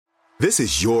This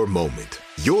is your moment,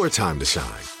 your time to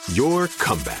shine, your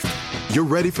comeback. You're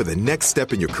ready for the next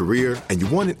step in your career, and you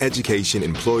want an education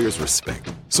employers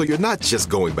respect. So you're not just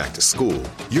going back to school,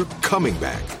 you're coming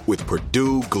back with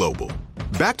Purdue Global.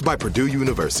 Backed by Purdue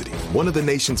University, one of the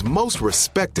nation's most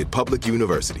respected public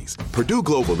universities, Purdue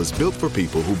Global is built for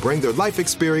people who bring their life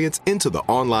experience into the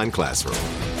online classroom.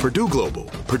 Purdue Global,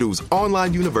 Purdue's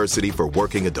online university for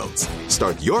working adults.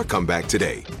 Start your comeback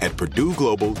today at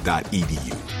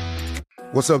purdueglobal.edu.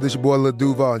 What's up, this your boy Lil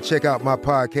Duval, and check out my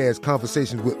podcast,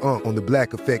 Conversations with Unc, on the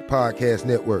Black Effect Podcast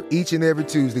Network. Each and every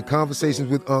Tuesday, Conversations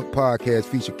with Unc podcast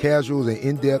feature casual and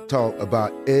in-depth talk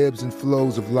about ebbs and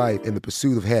flows of life and the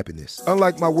pursuit of happiness.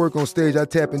 Unlike my work on stage, I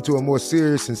tap into a more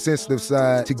serious and sensitive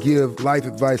side to give life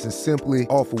advice and simply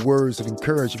offer words of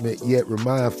encouragement, yet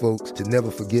remind folks to never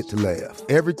forget to laugh.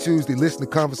 Every Tuesday, listen to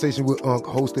Conversation with Unc,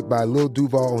 hosted by Lil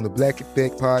Duval on the Black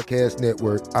Effect Podcast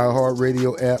Network,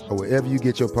 iHeartRadio app, or wherever you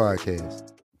get your podcasts.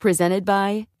 Presented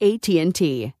by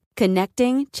AT&T.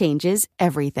 Connecting changes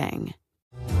everything.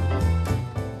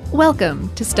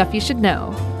 Welcome to Stuff You Should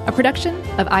Know, a production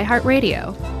of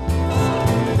iHeartRadio.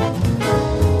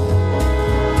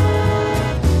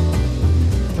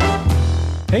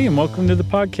 Hey, and welcome to the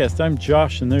podcast. I'm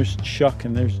Josh, and there's Chuck,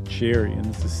 and there's Jerry, and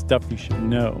this is Stuff You Should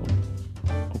Know.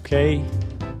 Okay?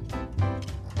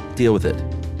 Deal with it.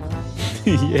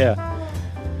 Yeah.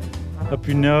 Up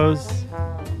your nose,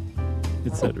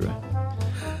 etc.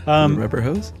 Rubber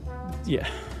hose? Yeah.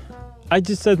 I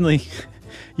just suddenly,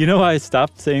 you know why I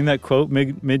stopped saying that quote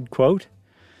mid-quote?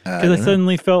 Because I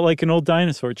suddenly felt like an old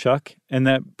dinosaur, Chuck, and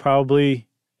that probably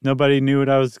nobody knew what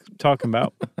I was talking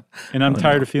about. And I'm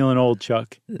tired of feeling old,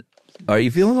 Chuck. Are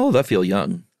you feeling old? I feel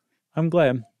young. I'm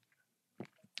glad.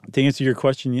 To answer your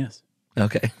question, yes.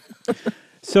 Okay.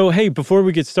 So, hey, before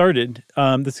we get started,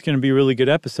 this is going to be a really good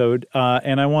episode,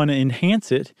 and I want to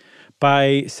enhance it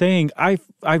by saying I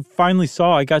finally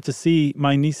I got to see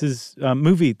my niece's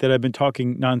movie that I've been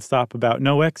talking nonstop about,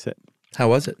 No Exit. How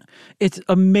was it? It's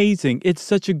amazing. It's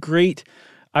such a great,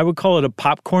 I would call it a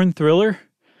popcorn thriller.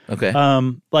 Okay.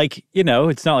 Like, you know,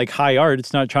 it's not like high art.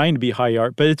 It's not trying to be high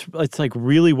art, but it's like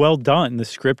really well done. The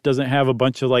script doesn't have a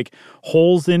bunch of like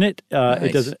holes in it. Nice.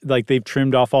 It doesn't, like, they've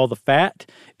trimmed off all the fat.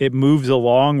 It moves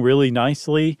along really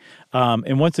nicely.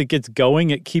 And once it gets going,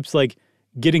 it keeps like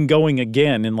getting going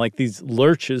again in like these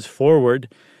lurches forward,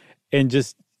 and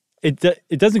just it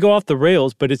doesn't go off the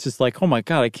rails, but it's just like, oh my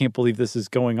God, I can't believe this is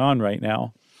going on right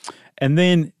now. And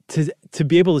then to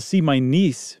be able to see my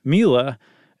niece Mila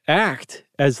act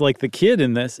as like the kid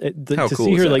in this, How to cool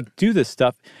see is her that? like do this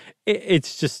stuff,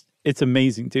 it's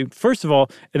amazing, dude. First of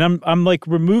all, and I'm like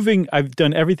I've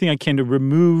done everything I can to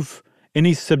remove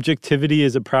any subjectivity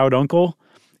as a proud uncle,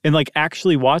 and like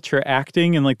actually watch her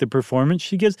acting and like the performance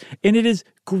she gives. And it is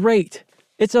great.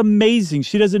 It's amazing.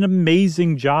 She does an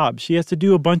amazing job. She has to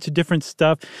do a bunch of different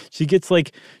stuff. She gets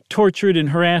like tortured and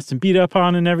harassed and beat up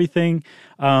on and everything.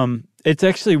 It's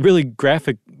actually a really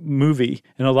graphic movie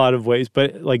in a lot of ways,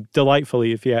 but like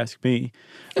delightfully, if you ask me.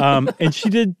 And she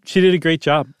did a great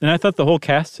job. And I thought the whole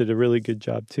cast did a really good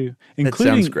job too. That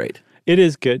sounds great. It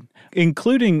is good.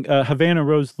 Including Havana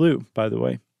Rose Liu, by the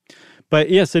way. But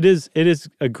yes, it is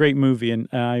a great movie, and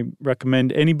I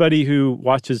recommend anybody who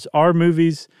watches our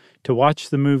movies to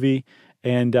watch the movie.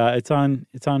 And it's on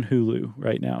Hulu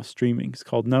right now, streaming. It's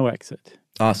called No Exit.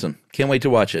 Awesome. Can't wait to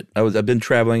watch it. I've been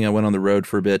traveling. I went on the road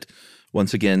for a bit.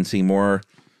 Once again, seeing more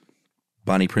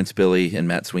Bonnie Prince Billy and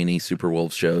Matt Sweeney Super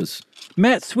Wolves shows.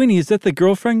 Matt Sweeney, is that the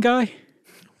Girlfriend guy?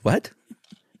 What?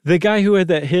 The guy who had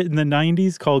that hit in the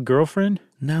 90s called Girlfriend?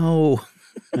 No.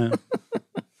 Oh.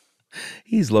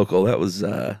 He's local. That was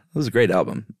a great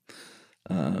album.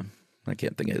 I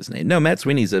can't think of his name. No, Matt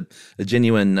Sweeney's a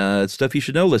genuine Stuff You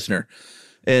Should Know listener,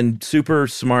 and super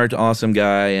smart, awesome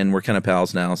guy. And we're kind of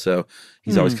pals now, so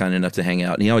he's always kind enough to hang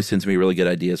out. And he always sends me really good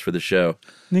ideas for the show.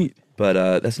 Neat.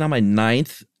 But that's not my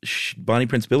ninth Bonnie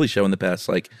Prince Billy show in the past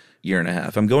like year and a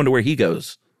half. I'm going to where he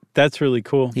goes. That's really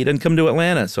cool. He doesn't come to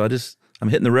Atlanta, so I'm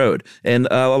hitting the road. And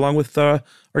along with our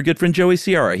good friend Joey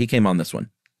Ciara, he came on this one.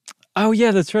 Oh,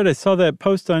 yeah, that's right. I saw that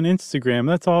post on Instagram.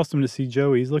 That's awesome to see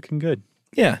Joey. He's looking good.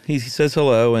 Yeah, he says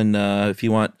hello, and if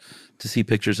you want to see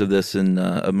pictures of this and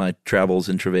of my travels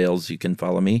and travails, you can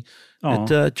follow me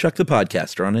at Chuck the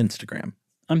Podcaster on Instagram.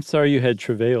 I'm sorry you had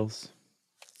travails.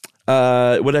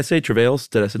 What did I say, travails?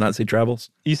 Did I not say travels?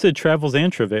 You said travels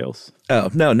and travails. Oh,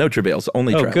 no travails,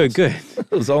 only travels. Oh, good.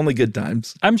 It was only good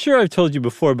times. I'm sure I've told you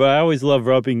before, but I always love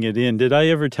rubbing it in. Did I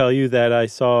ever tell you that I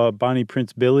saw Bonnie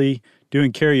Prince Billy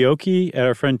doing karaoke at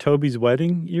our friend Toby's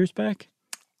wedding years back?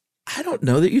 I don't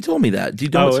know that you told me that. Do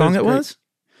you know what song it was?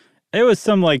 It was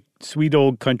some like sweet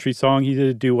old country song he did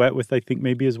a duet with, I think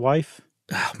maybe his wife.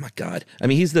 Oh my God. I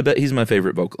mean, he's my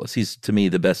favorite vocalist. He's, to me,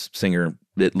 the best singer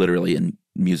literally in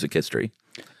music history.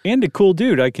 And a cool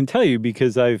dude, I can tell you,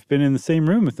 because I've been in the same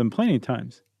room with him plenty of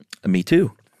times. Me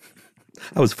too.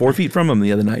 I was 4 feet from him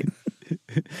the other night.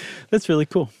 That's really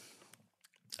cool.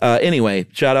 Anyway,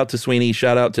 shout out to Sweeney,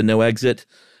 shout out to No Exit.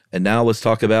 And now let's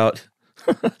talk about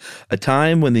a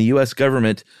time when the U.S.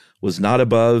 government was not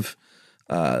above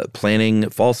planning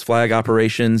false flag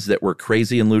operations that were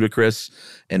crazy and ludicrous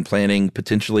and planning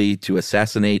potentially to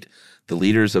assassinate the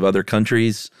leaders of other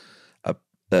countries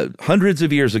hundreds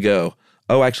of years ago.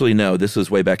 Oh, actually, no, this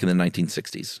was way back in the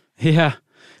 1960s. Yeah.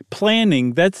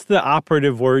 Planning, that's the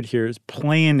operative word here, is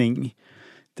planning.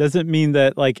 Doesn't mean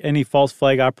that like any false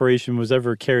flag operation was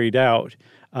ever carried out,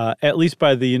 at least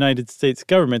by the United States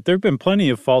government. There have been plenty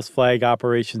of false flag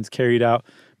operations carried out,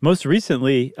 most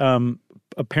recently,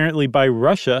 apparently by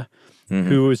Russia,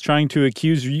 who was trying to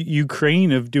accuse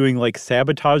Ukraine of doing like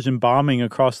sabotage and bombing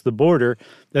across the border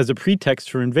as a pretext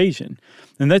for invasion.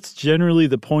 And that's generally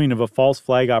the point of a false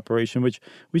flag operation, which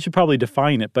we should probably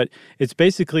define it. But it's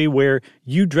basically where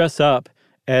you dress up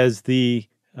as the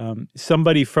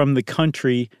somebody from the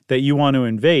country that you want to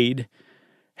invade,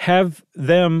 have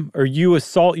them or you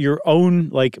assault your own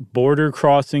like border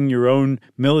crossing, your own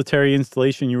military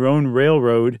installation, your own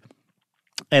railroad,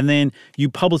 and then you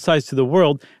publicize to the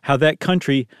world how that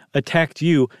country attacked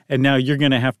you, and now you're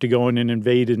going to have to go in and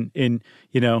invade in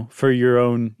for your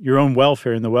own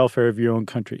welfare and the welfare of your own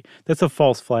country. That's a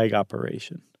false flag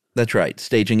operation. That's right.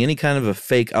 Staging any kind of a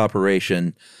fake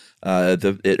operation.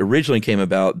 It originally came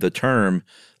about, the term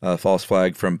false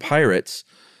flag, from pirates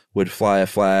would fly a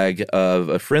flag of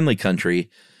a friendly country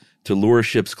to lure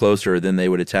ships closer, then they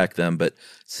would attack them. But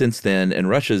since then, and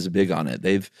Russia's big on it,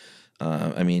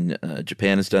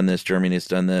 Japan has done this, Germany has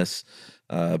done this,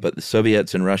 but the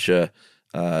Soviets and Russia,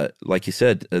 like you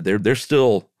said, they're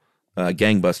still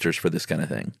gangbusters for this kind of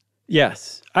thing.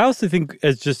 Yes. I also think,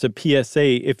 as just a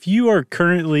PSA, if you are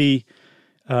currently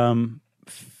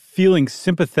feeling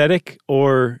sympathetic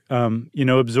or,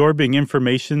 absorbing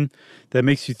information that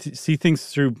makes you see things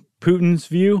through Putin's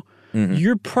view,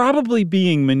 you're probably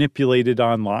being manipulated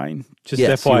online. Just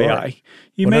yes, FYI.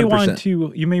 You may want 100%.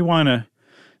 to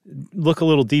look a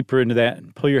little deeper into that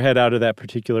and pull your head out of that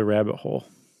particular rabbit hole.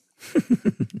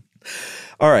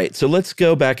 All right, so let's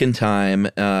go back in time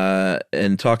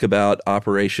and talk about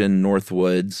Operation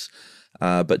Northwoods.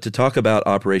 But to talk about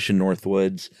Operation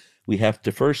Northwoods, we have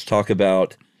to first talk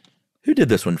about who did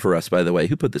this one for us, by the way.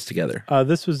 Who put this together?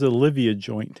 This was a Livia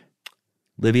joint.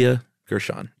 Livia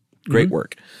Gershon. Great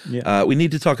work. Yeah. We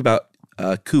need to talk about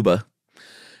Cuba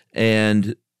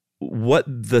and what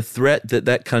the threat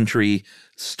that country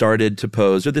started to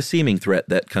pose, or the seeming threat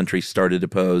that country started to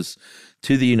pose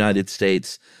to the United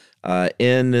States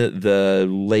in the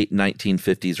late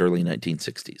 1950s, early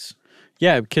 1960s.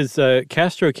 Yeah, because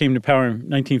Castro came to power in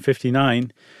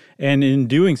 1959, and in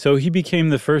doing so, he became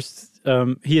the first,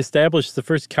 he established the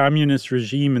first communist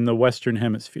regime in the Western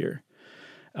Hemisphere,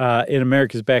 in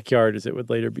America's backyard, as it would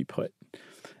later be put.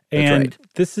 And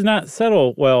this did not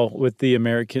settle well with the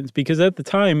Americans, because at the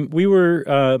time we were,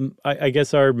 I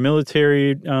guess, our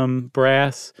military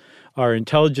brass, our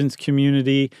intelligence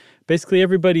community, basically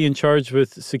everybody in charge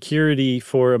with security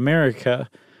for America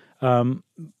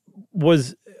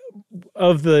was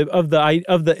of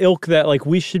the ilk that like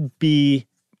we should be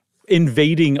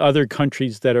invading other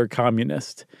countries that are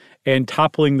communist and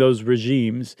toppling those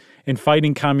regimes and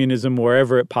fighting communism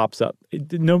wherever it pops up.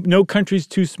 No country's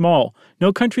too small.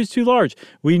 No country's too large.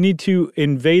 We need to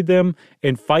invade them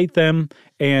and fight them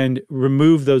and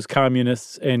remove those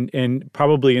communists and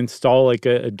probably install like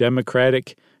a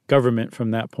democratic government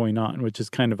from that point on, which is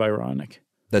kind of ironic.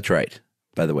 That's right.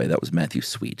 By the way, that was Matthew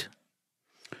Sweet.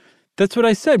 That's what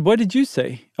I said. What did you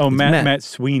say? Oh, Matt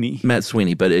Sweeney. Matt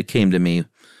Sweeney, but it came to me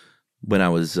when I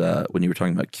was when you were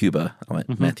talking about Cuba. I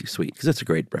went Matthew Sweet, because that's a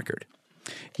great record.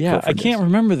 Yeah, I can't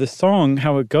remember the song,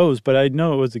 how it goes, but I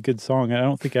know it was a good song. I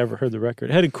don't think I ever heard the record.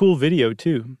 It had a cool video,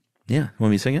 too. Yeah.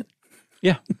 Want me to sing it?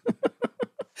 Yeah.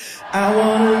 I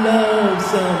want to love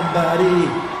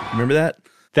somebody. Remember that?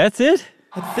 That's it?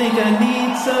 I think I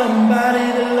need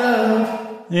somebody to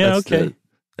love. Yeah, that's okay.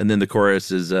 And then the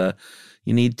chorus is,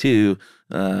 you need to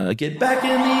get back in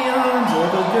the arms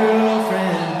of a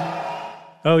girlfriend.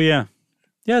 Oh, yeah.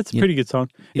 Yeah, it's a pretty good song.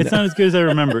 It's not as good as I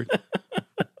remembered.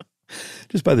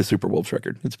 Just buy the Superwolves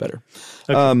record. It's better.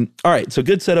 Okay. All right, so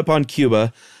good setup on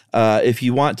Cuba. If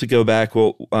you want to go back,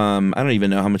 well, I don't even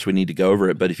know how much we need to go over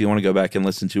it, but if you want to go back and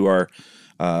listen to our,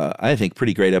 I think,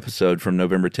 pretty great episode from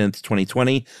November 10th,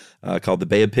 2020, called The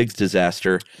Bay of Pigs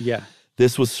Disaster. Yeah.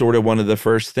 this was sort of one of the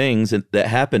first things that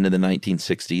happened in the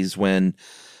 1960s when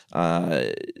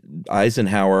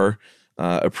Eisenhower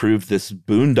approved this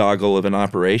boondoggle of an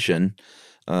operation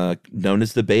known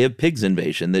as the Bay of Pigs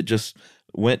invasion that just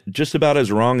went just about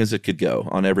as wrong as it could go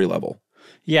on every level.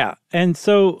 Yeah. And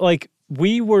so, like,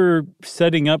 we were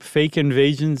setting up fake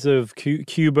invasions of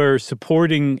Cuba or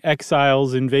supporting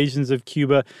exiles' invasions of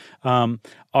Cuba.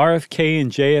 RFK and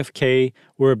JFK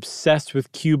were obsessed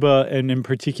with Cuba and, in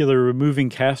particular, removing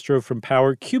Castro from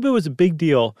power. Cuba was a big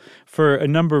deal for a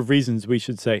number of reasons, we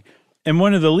should say. And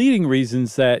one of the leading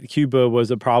reasons that Cuba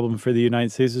was a problem for the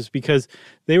United States was because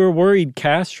they were worried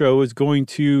Castro was going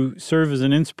to serve as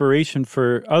an inspiration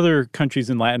for other countries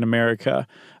in Latin America,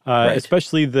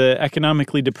 especially the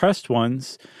economically depressed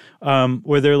ones,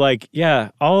 where they're like, yeah,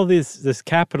 all this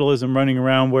capitalism running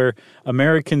around where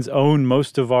Americans own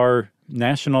most of our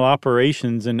national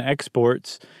operations and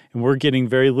exports, and we're getting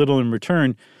very little in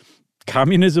return.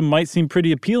 Communism might seem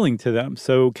pretty appealing to them,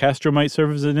 so Castro might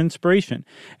serve as an inspiration.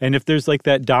 And if there's like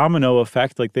that domino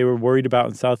effect, like they were worried about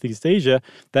in Southeast Asia,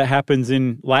 that happens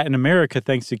in Latin America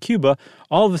thanks to Cuba,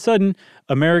 all of a sudden,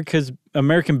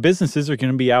 American businesses are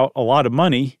going to be out a lot of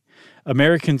money.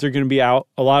 Americans are going to be out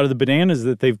a lot of the bananas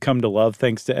that they've come to love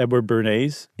thanks to Edward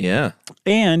Bernays. Yeah.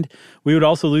 And we would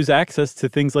also lose access to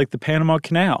things like the Panama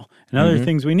Canal and other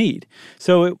things we need.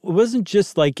 So it wasn't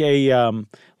just like a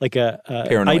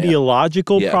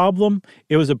ideological problem.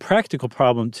 It was a practical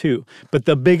problem too. But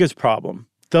the biggest problem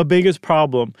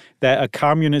that a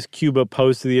communist Cuba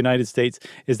posed to the United States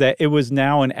is that it was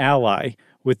now an ally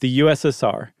with the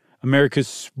USSR, America's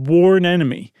sworn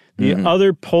enemy, the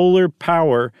other polar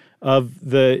power of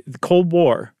the Cold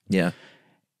War. Yeah.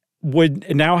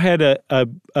 Would now had a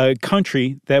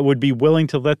country that would be willing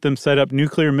to let them set up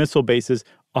nuclear missile bases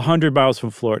 100 miles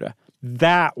from Florida.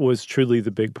 That was truly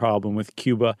the big problem with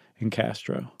Cuba and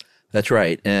Castro. That's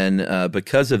right. And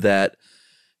because of that,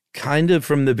 kind of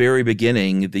from the very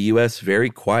beginning, the U.S.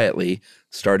 very quietly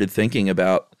started thinking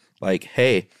about, like,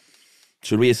 hey,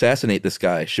 should we assassinate this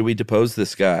guy? Should we depose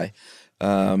this guy?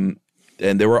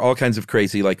 And there were all kinds of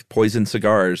crazy, like poison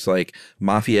cigars, like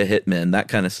mafia hitmen, that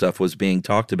kind of stuff was being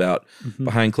talked about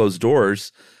behind closed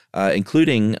doors,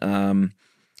 including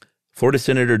Florida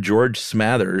Senator George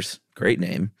Smathers, great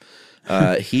name.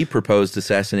 He proposed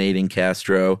assassinating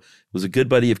Castro, was a good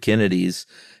buddy of Kennedy's,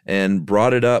 and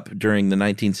brought it up during the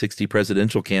 1960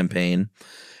 presidential campaign,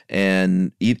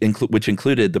 and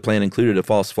the plan included a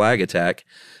false flag attack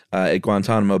at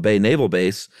Guantanamo Bay Naval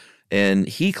Base. And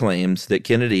he claims that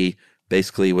Kennedy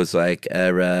basically was like,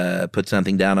 put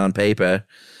something down on paper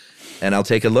and I'll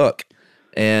take a look.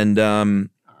 And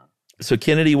so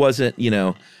Kennedy wasn't,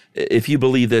 if you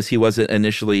believe this, he wasn't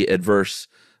initially averse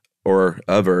to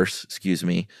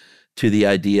the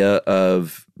idea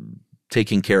of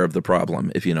taking care of the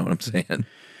problem, if you know what I'm saying.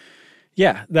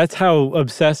 Yeah, that's how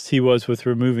obsessed he was with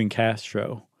removing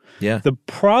Castro. Yeah. The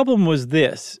problem was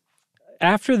this.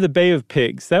 After the Bay of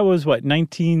Pigs, that was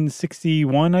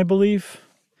 1961, I believe?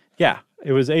 Yeah,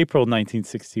 it was April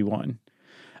 1961.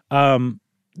 One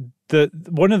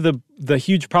of the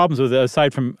huge problems with it,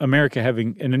 aside from America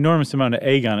having an enormous amount of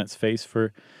egg on its face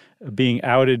for being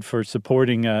outed for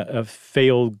supporting a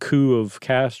failed coup of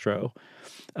Castro,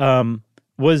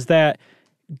 was that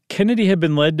Kennedy had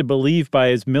been led to believe by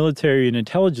his military and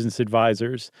intelligence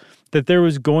advisors that there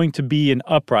was going to be an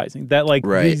uprising, that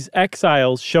these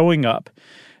exiles showing up,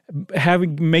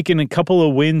 making a couple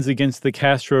of wins against the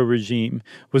Castro regime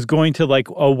was going to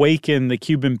awaken the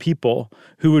Cuban people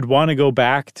who would want to go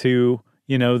back to,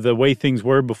 the way things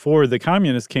were before the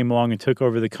communists came along and took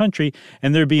over the country,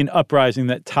 and there'd be an uprising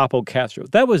that toppled Castro.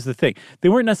 That was the thing. They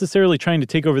weren't necessarily trying to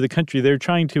take over the country. They were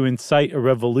trying to incite a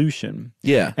revolution.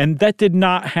 Yeah. And that did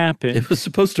not happen. It was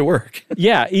supposed to work.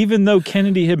 Yeah, even though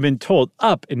Kennedy had been told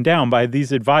up and down by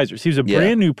these advisors. He was a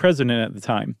brand new president at the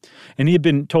time, and he had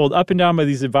been told up and down by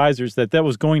these advisors that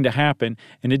was going to happen,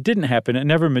 and it didn't happen. It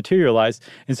never materialized.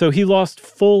 And so he lost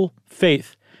full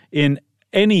faith in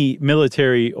any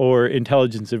military or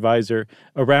intelligence advisor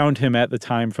around him at the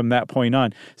time from that point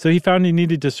on. So he found he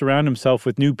needed to surround himself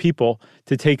with new people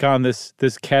to take on this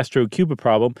Castro-Cuba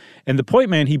problem. And the point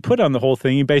man he put on the whole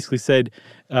thing, he basically said,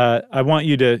 I want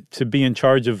you to be in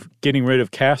charge of getting rid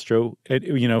of Castro,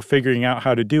 figuring out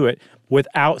how to do it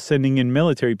without sending in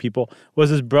military people, was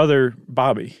his brother,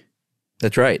 Bobby.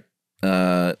 That's right.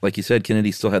 Like you said,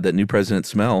 Kennedy still had that new president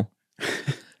smell.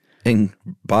 And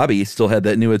Bobby still had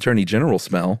that new attorney general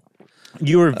smell.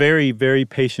 You were very, very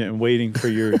patient and waiting for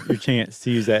your chance to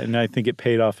use that, and I think it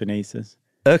paid off in aces.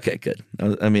 Okay, good.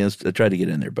 I tried to get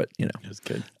in there, but It was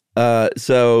good.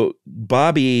 So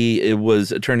Bobby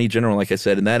was attorney general, like I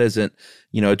said, and that isn't,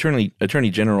 attorney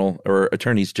general or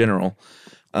attorneys general.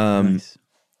 Nice.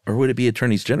 Or would it be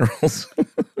attorneys generals?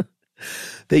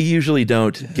 They usually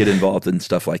don't get involved in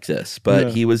stuff like this,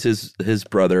 but he was his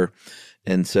brother,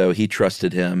 and so he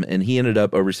trusted him, and he ended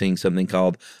up overseeing something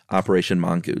called Operation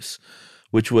Mongoose,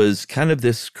 which was kind of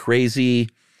this crazy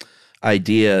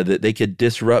idea that they could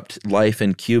disrupt life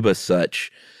in Cuba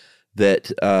such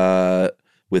that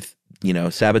with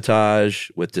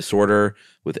sabotage, with disorder,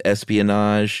 with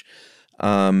espionage,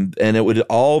 and it would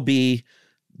all be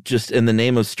just in the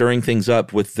name of stirring things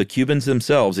up with the Cubans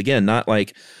themselves. Again, not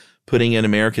like putting in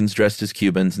Americans dressed as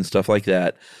Cubans and stuff like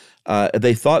that.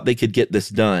 They thought they could get this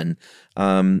done.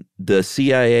 The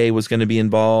CIA was going to be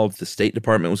involved. The State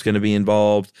Department was going to be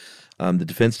involved. The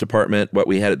Defense Department, what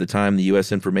we had at the time, the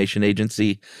U.S. Information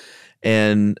Agency.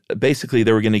 And basically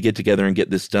they were going to get together and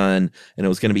get this done. And it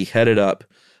was going to be headed up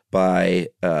by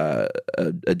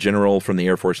a general from the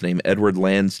Air Force named Edward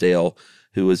Lansdale,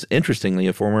 who was interestingly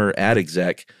a former ad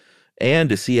exec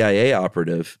and a CIA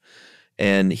operative.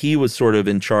 And he was sort of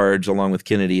in charge, along with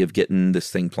Kennedy, of getting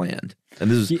this thing planned. And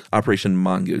this is Operation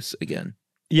Mongoose again.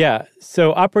 Yeah.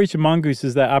 So Operation Mongoose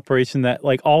is that operation that,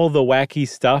 like, all the wacky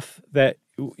stuff that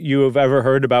you have ever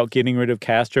heard about getting rid of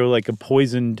Castro, like a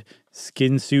poisoned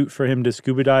skin suit for him to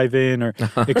scuba dive in, or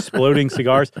exploding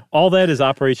cigars. All that is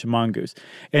Operation Mongoose.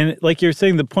 And like you're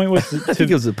saying, the point was I think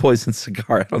it was a poisoned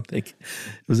cigar. I don't think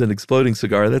it was an exploding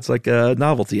cigar. That's like a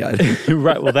novelty item.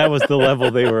 Right. Well, that was the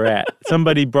level they were at.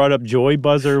 Somebody brought up Joy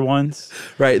Buzzer once.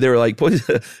 Right. They were like,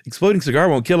 exploding cigar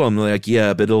won't kill him. They're like,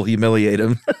 yeah, but it'll humiliate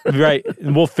him. Right.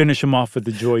 And we'll finish him off with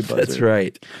the Joy Buzzer. That's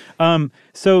right.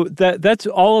 So that's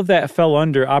all of that fell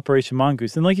under Operation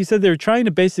Mongoose. And like you said, they were trying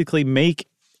to basically make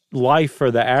life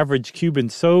for the average Cuban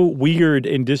so weird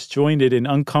and disjointed and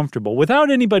uncomfortable without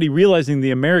anybody realizing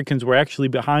the Americans were actually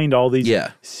behind all these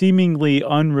seemingly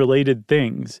unrelated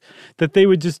things, that they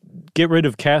would just get rid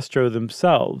of Castro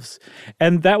themselves.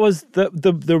 And that was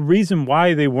the reason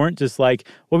why they weren't just like,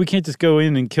 well, we can't just go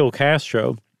in and kill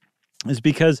Castro, is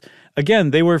because,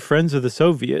 again, they were friends of the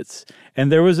Soviets. And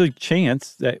there was a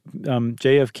chance that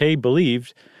JFK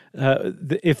believed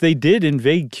if they did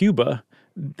invade Cuba,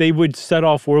 they would set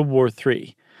off World War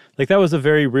III. Like, that was a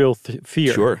very real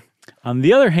fear. Sure. On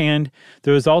the other hand,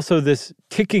 there was also this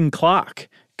ticking clock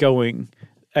going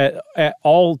at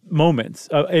all moments.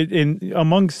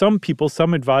 Among some people,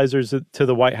 some advisors to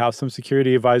the White House, some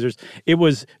security advisors, it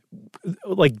was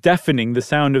like deafening, the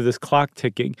sound of this clock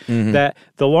ticking, that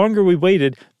the longer we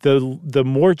waited, the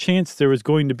more chance there was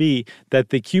going to be that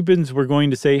the Cubans were going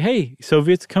to say, hey,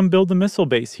 Soviets, come build a missile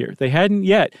base here. They hadn't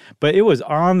yet, but it was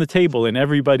on the table and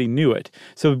everybody knew it.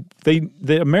 So the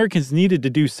Americans needed to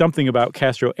do something about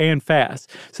Castro, and fast.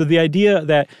 So the idea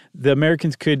that the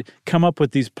Americans could come up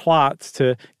with these plots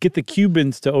to get the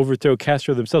Cubans to overthrow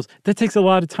Castro themselves, that takes a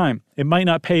lot of time. It might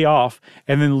not pay off.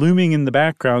 And then looming in the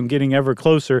background, getting ever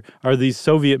closer, are these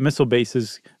Soviet missile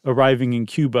bases arriving in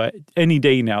Cuba any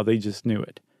day now. They just knew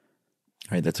it.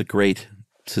 All right, that's a great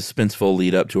suspenseful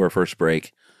lead up to our first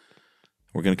break.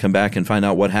 We're going to come back and find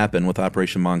out what happened with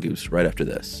Operation Mongoose right after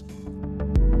this.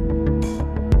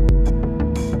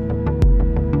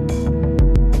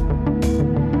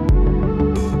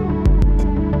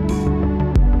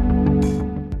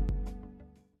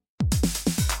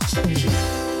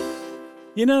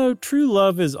 You know, true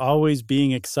love is always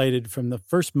being excited from the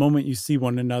first moment you see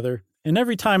one another, and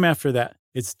every time after that.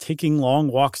 It's taking long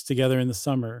walks together in the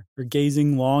summer, or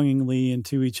gazing longingly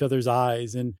into each other's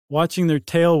eyes and watching their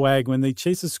tail wag when they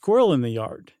chase a squirrel in the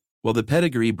yard. Well, the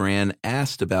Pedigree brand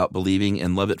asked about believing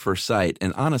in love at first sight,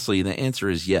 and honestly, the answer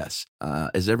is yes.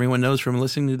 As everyone knows from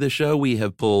listening to this show, we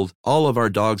have pulled all of our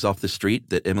dogs off the street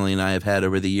that Emily and I have had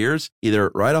over the years,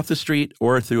 either right off the street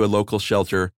or through a local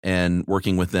shelter, and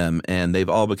working with them, and they've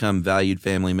all become valued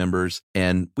family members,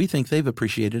 and we think they've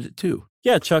appreciated it too.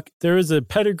 Yeah, Chuck, there is a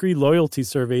Pedigree loyalty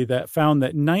survey that found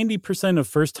that 90% of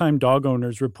first-time dog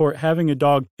owners report having a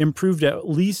dog improved at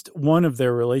least one of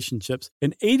their relationships,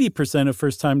 and 80% of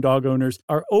first-time dog owners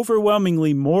are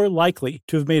overwhelmingly more likely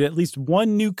to have made at least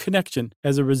one new connection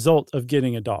as a result of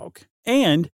getting a dog.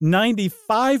 And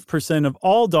 95% of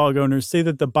all dog owners say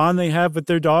that the bond they have with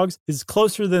their dogs is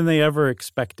closer than they ever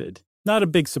expected. Not a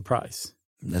big surprise.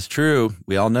 That's true.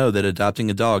 We all know that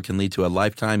adopting a dog can lead to a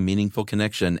lifetime meaningful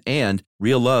connection, and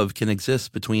real love can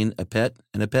exist between a pet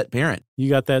and a pet parent. You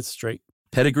got that straight.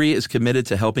 Pedigree is committed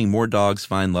to helping more dogs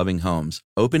find loving homes.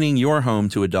 Opening your home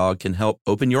to a dog can help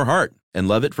open your heart. And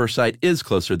Love at First Sight is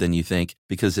closer than you think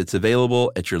because it's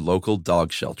available at your local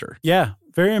dog shelter. Yeah,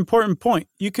 very important point.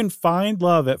 You can find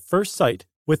love at first sight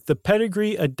with the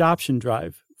Pedigree Adoption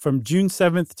Drive. from June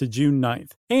 7th to June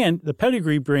 9th. And the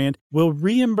Pedigree brand will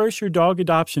reimburse your dog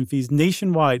adoption fees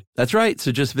nationwide. That's right.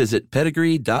 So just visit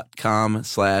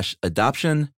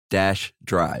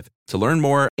pedigree.com/adoption-drive to learn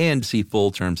more and see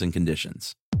full terms and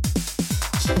conditions.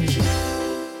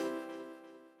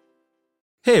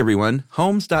 Hey everyone,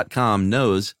 Homes.com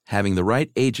knows having the right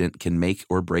agent can make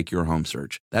or break your home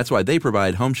search. That's why they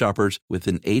provide home shoppers with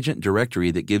an agent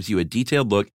directory that gives you a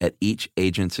detailed look at each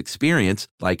agent's experience,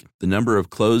 like the number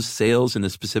of closed sales in a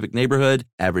specific neighborhood,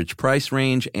 average price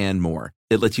range, and more.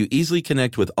 It lets you easily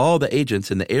connect with all the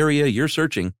agents in the area you're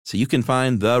searching so you can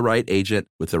find the right agent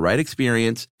with the right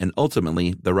experience and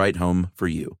ultimately the right home for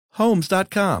you.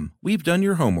 Homes.com. We've done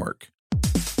your homework.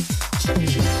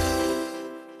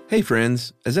 Hey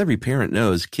friends, as every parent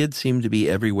knows, kids seem to be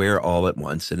everywhere all at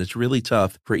once, and it's really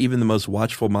tough for even the most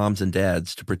watchful moms and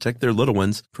dads to protect their little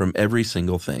ones from every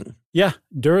single thing. Yeah,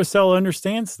 Duracell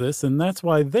understands this, and that's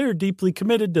why they're deeply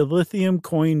committed to lithium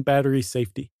coin battery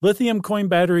safety. Lithium coin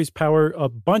batteries power a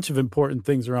bunch of important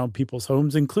things around people's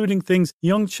homes, including things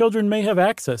young children may have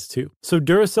access to. So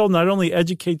Duracell not only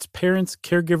educates parents,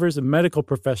 caregivers, and medical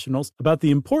professionals about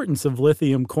the importance of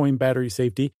lithium coin battery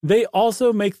safety, they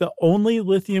also make the only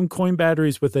lithium coin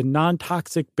batteries with a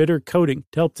non-toxic bitter coating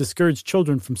to help discourage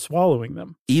children from swallowing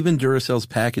them. Even Duracell's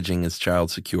packaging is child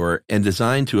secure and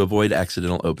designed to avoid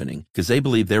accidental opening, because they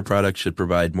believe their products should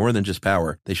provide more than just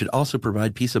power. They should also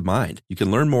provide peace of mind. You can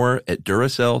learn more at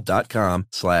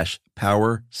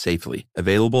Duracell.com/power safely.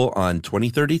 Available on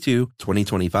 2032,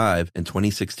 2025, and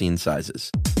 2016 sizes.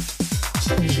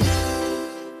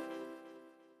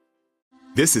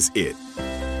 This is it.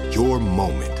 Your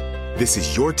moment. This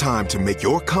is your time to make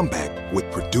your comeback with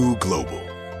Purdue Global.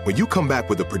 When you come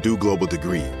back with a Purdue Global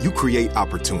degree, you create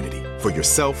opportunity for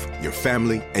yourself, your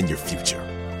family, and your future.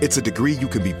 It's a degree you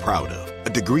can be proud of, a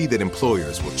degree that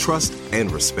employers will trust and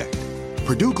respect.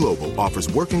 Purdue Global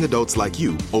offers working adults like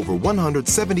you over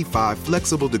 175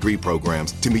 flexible degree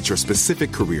programs to meet your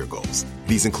specific career goals.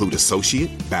 These include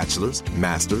associate, bachelor's,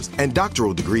 master's, and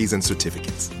doctoral degrees and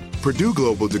certificates. Purdue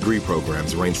Global degree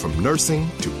programs range from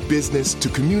nursing to business to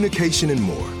communication and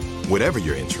more. Whatever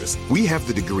your interest, we have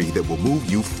the degree that will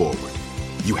move you forward.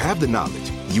 You have the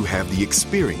knowledge, you have the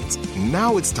experience.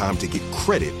 Now it's time to get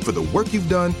credit for the work you've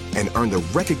done and earn the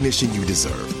recognition you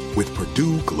deserve with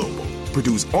Purdue Global,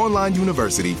 Purdue's online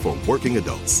university for working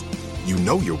adults. You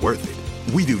know you're worth it.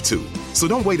 We do too. So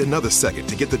don't wait another second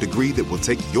to get the degree that will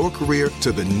take your career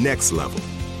to the next level.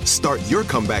 Start your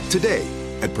comeback today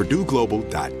at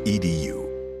purdueglobal.edu.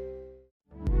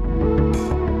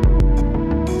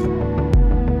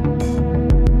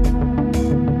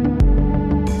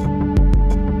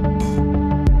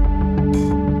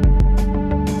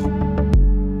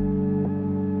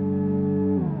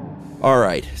 All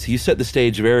right, so you set the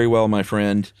stage very well, my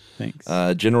friend. Thanks.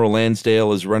 General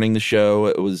Lansdale is running the show.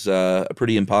 It was a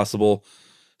pretty impossible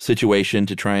situation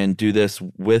to try and do this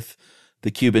with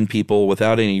the Cuban people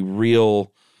without any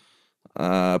real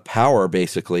power,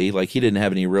 basically. Like, he didn't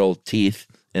have any real teeth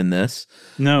in this.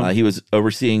 No. He was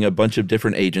overseeing a bunch of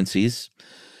different agencies.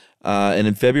 And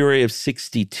in February of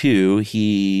 1962,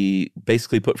 he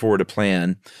basically put forward a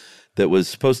plan that was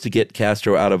supposed to get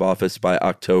Castro out of office by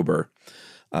October.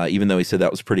 Even though he said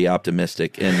that was pretty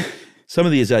optimistic. And some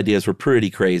of these ideas were pretty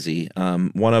crazy.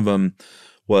 One of them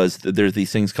was that there's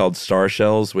these things called star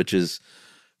shells, which is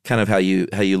kind of how you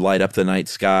light up the night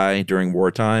sky during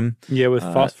wartime. Yeah, with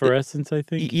phosphorescence, I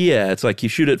think. Yeah, it's like you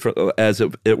shoot it as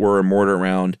if it were a mortar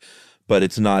round, but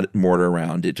it's not mortar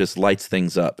round. It just lights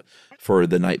things up for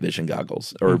the night vision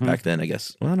goggles. Or back then, I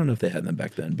guess. Well, I don't know if they had them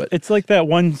back then, but It's like that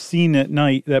one scene at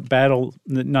night, that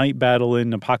night battle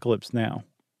in Apocalypse Now.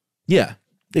 yeah.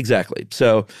 Exactly.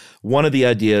 So one of the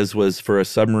ideas was for a U.S.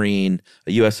 submarine,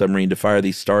 to fire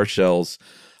these star shells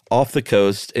off the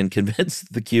coast and convince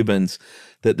the Cubans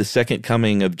that the second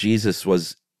coming of Jesus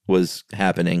was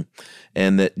happening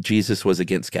and that Jesus was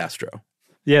against Castro.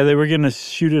 Yeah, they were going to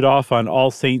shoot it off on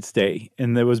All Saints' Day,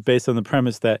 and it was based on the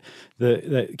premise that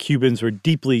the Cubans were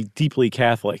deeply, deeply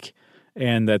Catholic,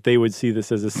 and that they would see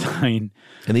this as a sign.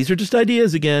 And these are just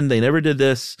ideas again. They never did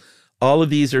this. All of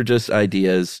these are just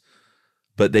ideas.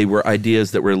 But they were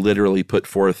ideas that were literally put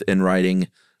forth in writing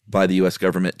by the U.S.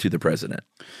 government to the president.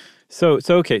 So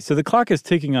the clock is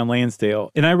ticking on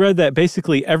Lansdale. And I read that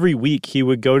basically every week he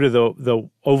would go to the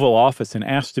Oval Office and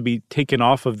ask to be taken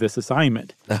off of this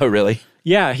assignment. Oh, really?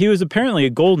 Yeah, he was apparently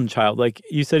a golden child. Like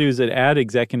you said, he was an ad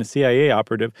exec and a CIA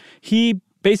operative. He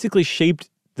basically shaped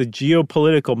the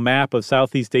geopolitical map of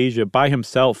Southeast Asia by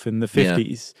himself in the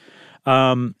 50s.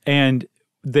 And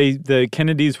the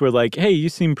Kennedys were like, hey, you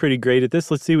seem pretty great at this.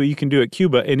 Let's see what you can do at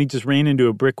Cuba. And he just ran into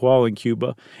a brick wall in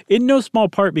Cuba. In no small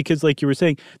part because, like you were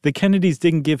saying, the Kennedys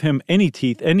didn't give him any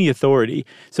teeth, any authority.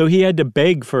 So he had to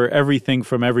beg for everything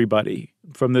from everybody,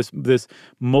 from this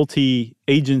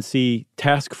multi-agency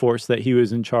task force that he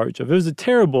was in charge of. It was a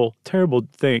terrible, terrible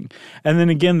thing. And then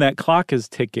again, that clock is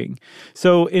ticking.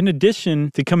 So in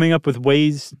addition to coming up with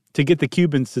ways to get the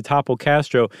Cubans to topple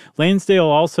Castro, Lansdale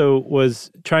also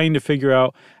was trying to figure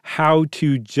out how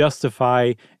to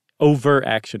justify overt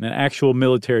action, an actual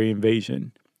military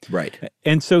invasion. Right.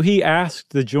 And so he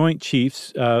asked the Joint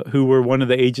Chiefs, who were one of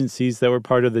the agencies that were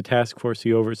part of the task force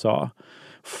he oversaw,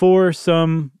 for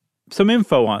some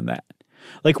info on that.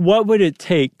 Like, what would it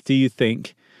take, do you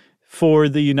think, for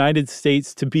the United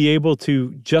States to be able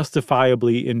to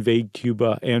justifiably invade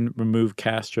Cuba and remove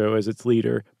Castro as its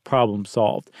leader? Problem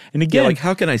solved. And again, yeah, like,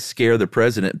 how can I scare the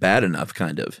president bad enough,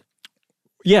 kind of?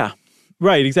 Yeah,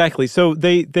 right, exactly. So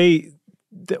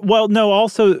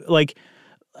also, like,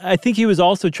 I think he was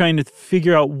also trying to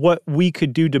figure out what we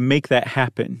could do to make that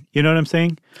happen. You know what I'm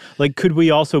saying? Like, could we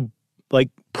also, like,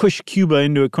 push Cuba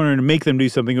into a corner and make them do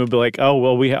something? It would be like, oh,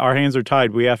 well, our hands are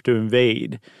tied. We have to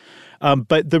invade.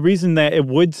 But the reason that it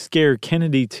would scare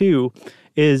Kennedy, too,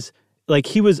 is, like,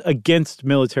 he was against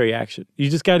military action. You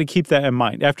just got to keep that in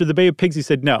mind. After the Bay of Pigs, he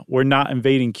said, no, we're not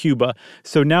invading Cuba.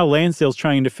 So now Lansdale's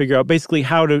trying to figure out basically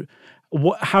how to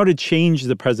change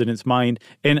the president's mind.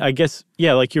 And I guess,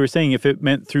 yeah, like you were saying, if it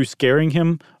meant through scaring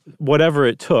him, whatever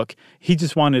it took, he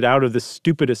just wanted out of this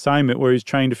stupid assignment where he's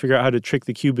trying to figure out how to trick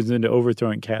the Cubans into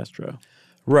overthrowing Castro.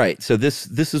 Right. So this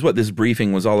is what this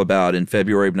briefing was all about in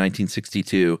February of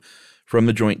 1962 from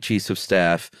the Joint Chiefs of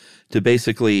Staff, to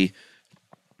basically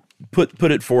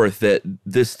put it forth that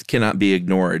this cannot be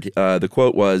ignored. The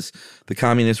quote was, "The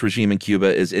communist regime in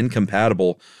Cuba is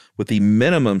incompatible with the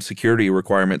minimum security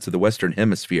requirements of the Western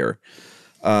Hemisphere."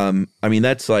 I mean,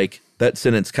 that's like, that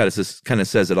sentence kind of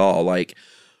says it all. Like,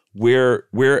 it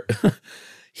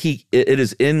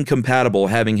is incompatible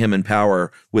having him in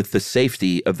power with the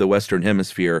safety of the Western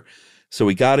Hemisphere. So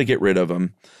we got to get rid of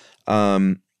him.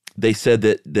 They said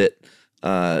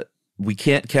that we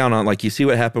can't count on, like, you see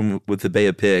what happened with the Bay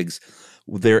of Pigs.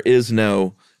 There is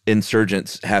no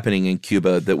insurgents happening in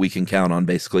Cuba that we can count on,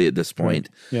 basically, at this point.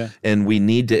 Right. Yeah. And we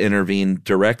need to intervene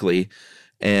directly.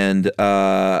 And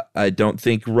I don't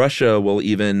think Russia will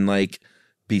even, like,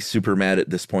 be super mad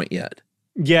at this point yet.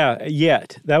 Yeah,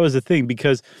 yet. That was the thing,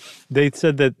 because they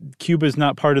said that Cuba's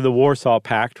not part of the Warsaw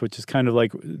Pact, which is kind of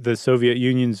like the Soviet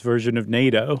Union's version of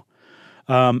NATO.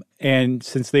 And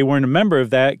since they weren't a member of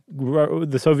that,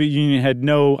 the Soviet Union had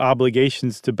no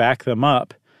obligations to back them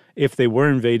up if they were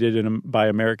invaded by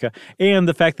America. And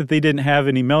the fact that they didn't have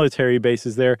any military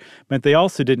bases there meant they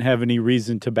also didn't have any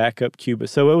reason to back up Cuba.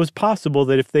 So it was possible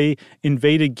that if they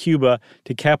invaded Cuba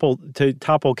to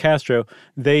topple Castro,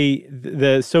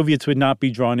 the Soviets would not be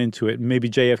drawn into it. Maybe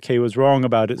JFK was wrong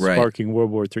about it sparking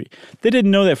World War III. They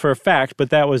didn't know that for a fact, but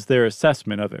that was their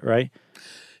assessment of it, right?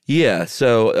 Yeah.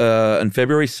 So on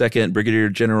February 2nd, Brigadier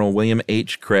General William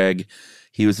H. Craig,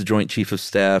 he was the Joint Chief of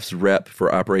Staff's rep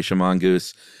for Operation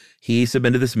Mongoose. He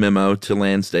submitted this memo to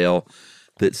Lansdale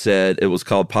that said it was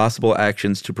called Possible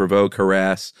Actions to Provoke,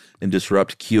 Harass, and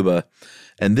Disrupt Cuba.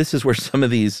 And this is where some of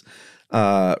these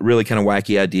really kind of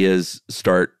wacky ideas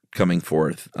start coming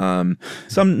forth.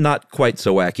 Some not quite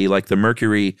so wacky, like the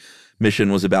Mercury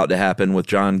mission was about to happen with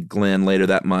John Glenn later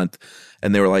that month.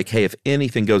 And they were like, hey, if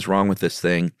anything goes wrong with this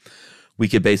thing, we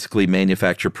could basically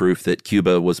manufacture proof that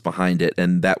Cuba was behind it,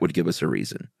 and that would give us a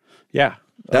reason. Yeah.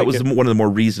 That was one of the more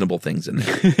reasonable things in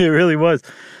there. It really was.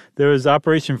 There was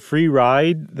Operation Free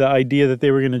Ride, the idea that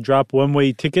they were going to drop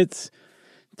one-way tickets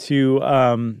to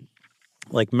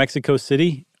like Mexico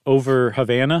City over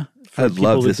Havana. I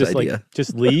love this idea. Like,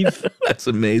 just leave. That's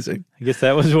amazing. I guess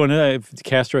that was one of if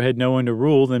Castro had no one to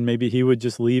rule, then maybe he would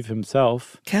just leave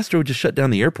himself. Castro would just shut down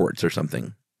the airports or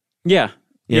something. Yeah.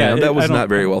 Yeah, that was not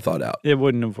very well thought out. It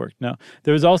wouldn't have worked, no.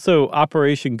 There was also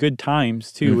Operation Good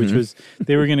Times, too, which was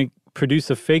they were going to produce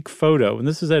a fake photo, and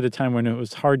this was at a time when it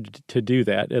was hard to do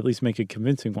that, at least make a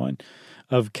convincing one,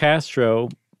 of Castro,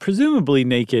 presumably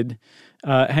naked,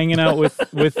 hanging out with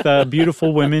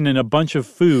beautiful women and a bunch of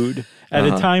food at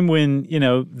a time when, you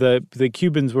know, the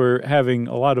Cubans were having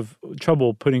a lot of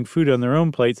trouble putting food on their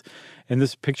own plates. And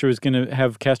this picture was going to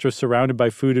have Castro surrounded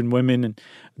by food and women, and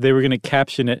they were going to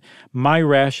caption it, "My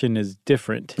ration is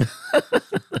different."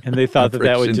 And they thought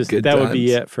that would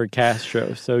be it for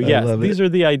Castro. So yeah, these are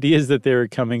the ideas that they were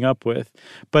coming up with.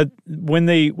 But when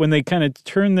they kind of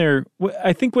turned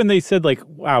I think when they said like,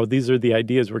 "Wow, these are the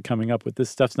ideas we're coming up with. This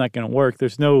stuff's not going to work."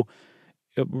 There's no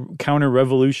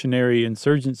counter-revolutionary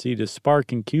insurgency to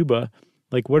spark in Cuba.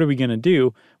 Like, what are we going to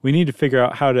do? We need to figure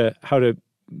out how to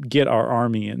get our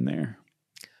army in there.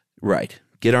 Right.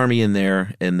 Get army in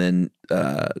there, and then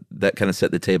that kind of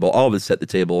set the table. All of it set the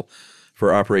table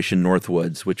for Operation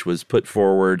Northwoods, which was put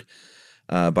forward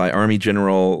by Army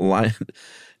General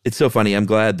It's so funny. I'm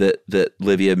glad that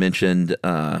Livia mentioned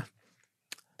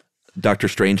Dr.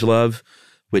 Strangelove,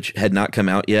 which had not come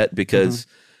out yet, because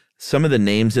some of the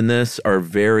names in this are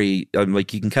very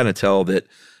like, you can kind of tell that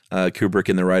Kubrick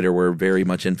and the writer were very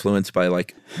much influenced by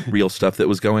like real stuff that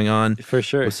was going on. For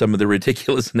sure. With some of the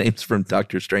ridiculous names from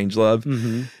Dr. Strangelove.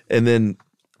 And then,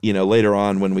 later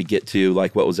on when we get to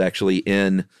like what was actually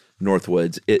in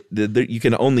Northwoods, you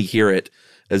can only hear it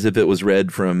as if it was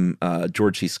read from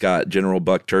George C. Scott, General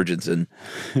Buck Turgidson.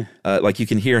 Like you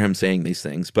can hear him saying these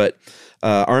things. But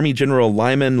Army General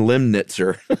Lyman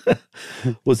Lemnitzer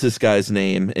was this guy's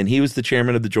name, and he was the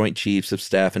chairman of the Joint Chiefs of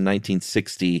Staff in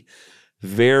 1960.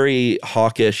 Very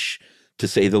hawkish, to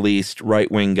say the least,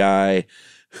 right-wing guy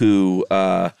who,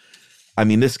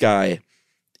 this guy,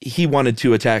 he wanted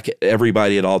to attack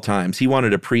everybody at all times. He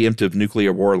wanted a preemptive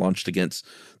nuclear war launched against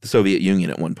the Soviet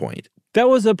Union at one point. That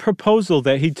was a proposal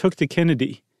that he took to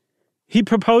Kennedy. He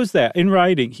proposed that in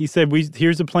writing. He said,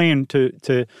 here's a plan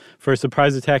for a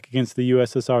surprise attack against the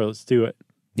USSR. Let's do it.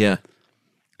 Yeah.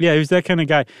 Yeah, he was that kind of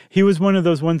guy. He was one of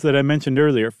those ones that I mentioned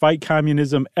earlier. Fight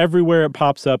communism everywhere it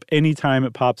pops up, anytime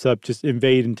it pops up, just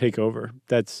invade and take over.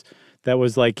 That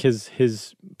was like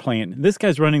his plan. This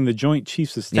guy's running the Joint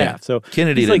Chiefs of Staff. Yeah. So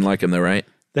Kennedy didn't like him though, right?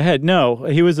 The head, no.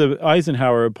 He was a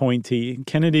Eisenhower appointee.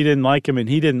 Kennedy didn't like him, and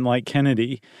he didn't like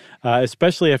Kennedy,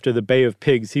 especially after the Bay of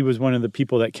Pigs. He was one of the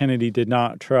people that Kennedy did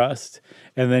not trust.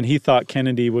 And then he thought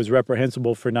Kennedy was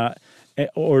reprehensible for not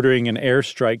ordering an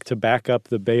airstrike to back up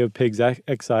the Bay of Pigs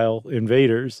exile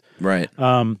invaders. Right.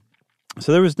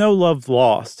 So there was no love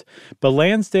lost. But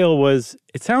Lansdale was,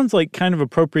 it sounds like kind of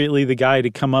appropriately, the guy to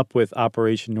come up with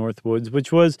Operation Northwoods,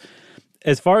 which was,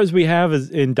 as far as we have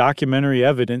in documentary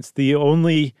evidence, the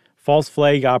only false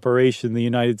flag operation the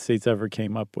United States ever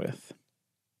came up with.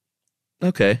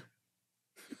 Okay.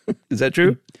 Is that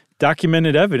true?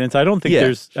 Documented evidence. I don't think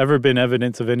there's ever been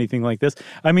evidence of anything like this.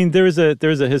 I mean, there's a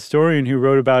historian who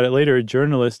wrote about it later, a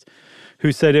journalist,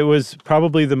 who said it was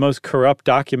probably the most corrupt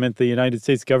document the United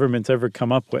States government's ever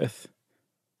come up with.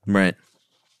 Right.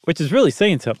 Which is really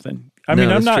saying something. I'm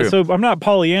not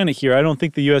Pollyanna here. I don't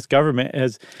think the U.S. government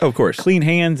has clean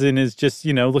hands and is just,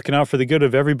 looking out for the good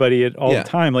of everybody at all the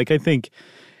time. Like, I think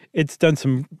it's done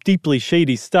some deeply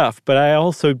shady stuff, but I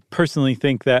also personally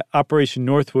think that Operation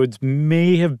Northwoods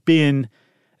may have been,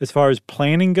 as far as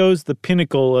planning goes, the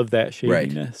pinnacle of that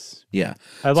shadiness. Right. Yeah.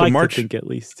 I like to think, at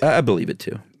least. I believe it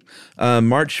too.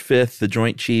 March 5th, the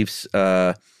Joint Chiefs,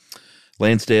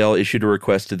 Lansdale issued a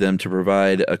request to them to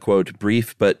provide a, quote,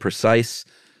 brief but precise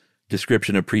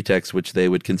description of pretexts which they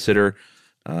would consider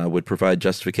would provide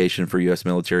justification for U.S.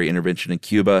 military intervention in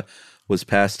Cuba, was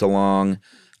passed along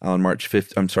on March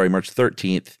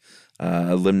 13th.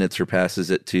 Lemnitzer passes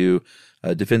it to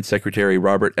Defense Secretary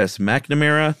Robert S.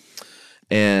 McNamara.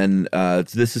 And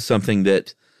this is something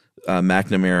that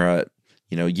McNamara,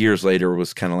 years later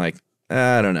was kind of like,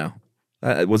 I don't know.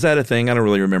 Was that a thing? I don't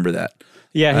really remember that.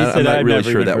 Yeah, he said, I'm not really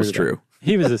sure that was true.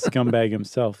 He was a scumbag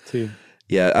himself, too.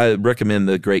 Yeah, I recommend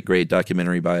the great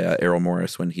documentary by Errol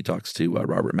Morris when he talks to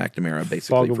Robert McNamara,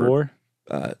 basically. Fog of War?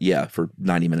 For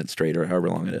 90 minutes straight or however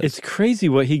long it is. It's crazy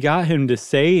what he got him to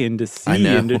say and to see.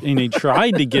 And he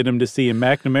tried to get him to see. And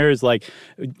McNamara's like,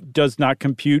 does not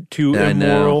compute, too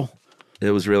immoral.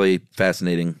 It was really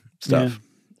fascinating stuff.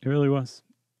 Yeah, it really was.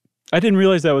 I didn't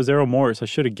realize that was Errol Morris. I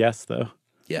should have guessed, though.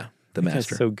 Yeah, the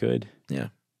master. That's so good. Yeah.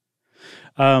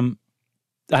 I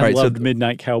loved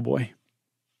Midnight Cowboy.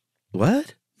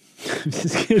 What? I'm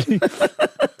just kidding.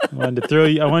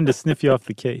 I wanted to sniff you off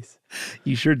the case.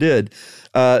 You sure did.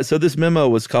 So this memo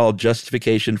was called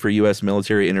Justification for U.S.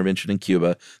 Military Intervention in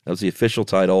Cuba. That was the official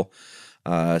title,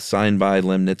 signed by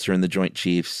Lemnitzer and the Joint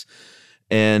Chiefs.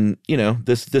 And,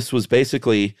 this was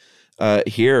basically,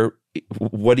 here,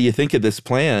 what do you think of this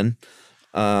plan?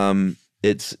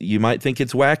 You might think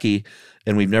it's wacky,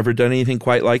 and we've never done anything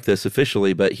quite like this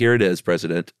officially, but here it is,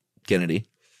 President Kennedy.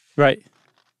 Right.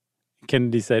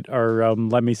 Kennedy said,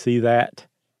 let me see that.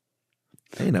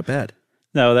 Hey, not bad.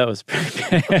 No, that was pretty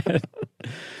bad.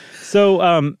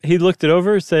 So he looked it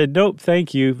over, said, nope,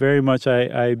 thank you very much.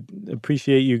 I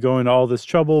appreciate you going to all this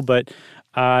trouble, but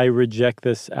I reject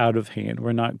this out of hand.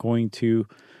 We're not going to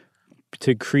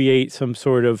create some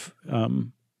sort of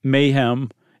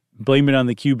mayhem, blame it on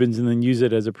the Cubans, and then use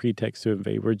it as a pretext to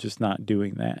invade. We're just not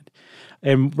doing that.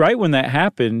 And right when that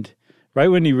happened, right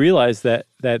when he realized that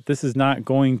this is not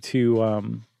going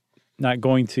to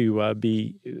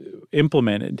be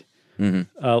implemented,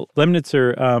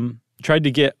 Lemnitzer tried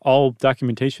to get all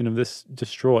documentation of this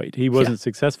destroyed. He wasn't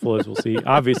successful, as we'll see,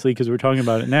 obviously, because we're talking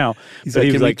about it now. He's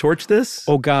like, can we torch this?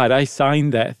 Oh, God, I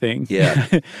signed that thing. Yeah.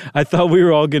 I thought we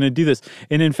were all going to do this.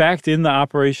 And in fact, in the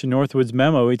Operation Northwoods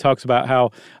memo, he talks about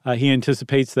how he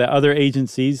anticipates that other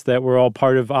agencies that were all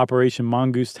part of Operation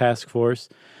Mongoose Task Force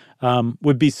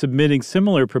would be submitting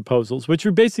similar proposals, which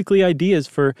are basically ideas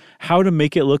for how to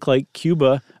make it look like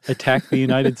Cuba attacked the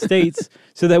United States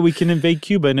so that we can invade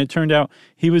Cuba. And it turned out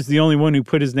he was the only one who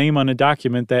put his name on a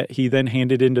document that he then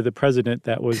handed into the president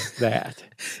that was that.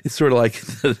 It's sort of like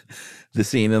the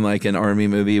scene in like an army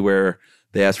movie where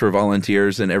they ask for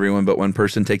volunteers and everyone but one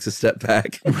person takes a step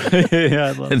back. Yeah,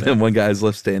 I love and that. then one guy's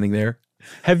left standing there.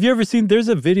 Have you ever seen, there's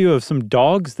a video of some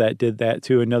dogs that did that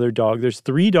to another dog. There's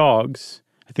 3 dogs.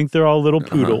 I think they're all little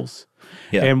poodles.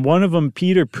 Yeah. And one of them,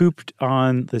 Peter, pooped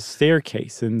on the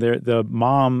staircase. And the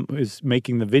mom who's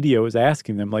making the video is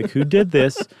asking them, like, who did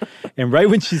this? And right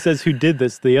when she says who did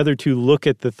this, the other 2 look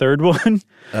at the third one.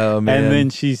 Oh, man. And then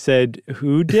she said,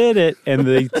 who did it? And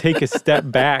they take a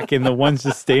step back, and the one's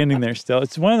just standing there still.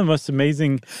 It's one of the most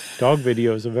amazing dog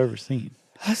videos I've ever seen.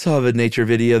 I saw a nature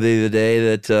video the other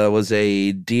day that was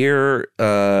a deer,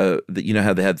 that, you know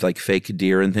how they had like fake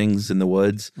deer and things in the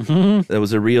woods? Mm-hmm. That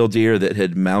was a real deer that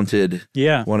had mounted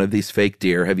one of these fake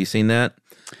deer. Have you seen that?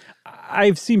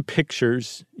 I've seen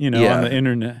pictures, on the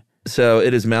internet. So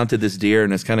it has mounted this deer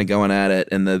and it's kind of going at it.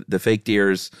 And the fake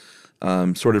deer's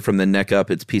sort of from the neck up,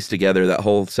 it's pieced together. That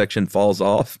whole section falls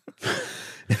off.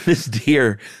 And this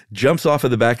deer jumps off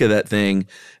of the back of that thing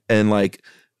and like,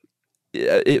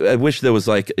 I wish there was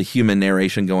like a human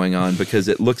narration going on because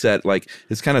it looks at like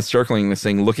it's kind of circling this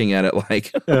thing, looking at it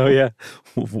like, oh yeah,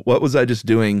 what was I just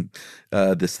doing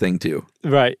this thing to?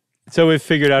 Right. So it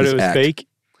figured out it was fake.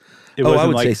 It wasn't I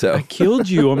would like, say so. I killed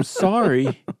you. I'm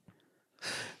sorry.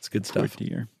 It's good stuff. Poor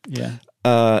dear.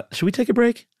 Yeah. Should we take a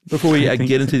break before we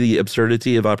get into the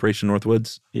absurdity of Operation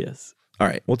Northwoods? Yes. All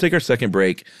right. We'll take our second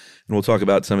break and we'll talk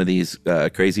about some of these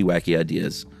crazy, wacky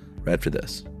ideas right after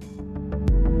this.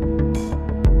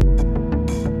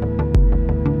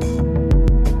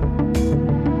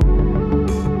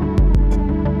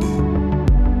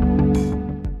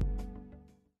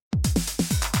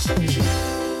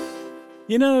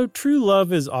 True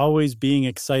love is always being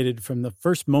excited from the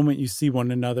first moment you see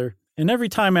one another, and every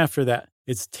time after that.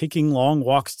 It's taking long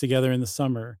walks together in the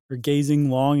summer, or gazing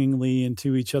longingly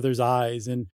into each other's eyes,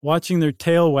 and watching their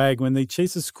tail wag when they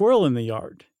chase a squirrel in the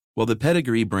yard. Well, the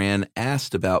Pedigree brand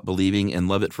asked about believing in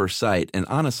love at first sight, and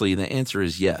honestly, the answer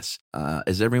is yes.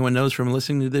 As everyone knows from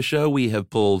listening to this show, we have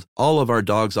pulled all of our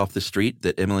dogs off the street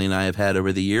that Emily and I have had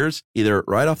over the years, either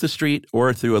right off the street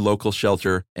or through a local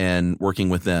shelter and working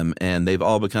with them, and they've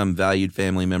all become valued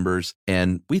family members,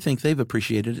 and we think they've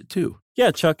appreciated it too.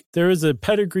 Yeah, Chuck, there is a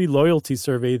Pedigree loyalty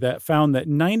survey that found that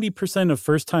 90% of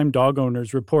first-time dog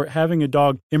owners report having a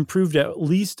dog improved at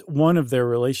least one of their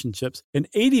relationships,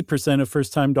 and 80% of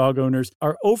first-time dog owners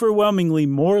are overwhelmingly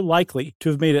more likely to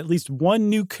have made at least one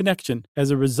new connection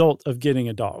as a result of getting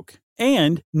a dog.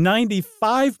 And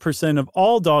 95% of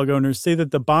all dog owners say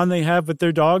that the bond they have with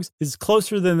their dogs is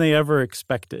closer than they ever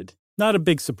expected. Not a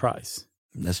big surprise.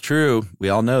 That's true. We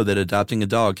all know that adopting a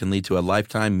dog can lead to a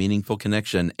lifetime meaningful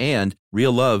connection, and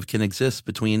real love can exist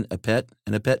between a pet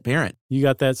and a pet parent. You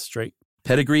got that straight.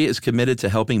 Pedigree is committed to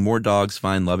helping more dogs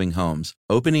find loving homes.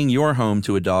 Opening your home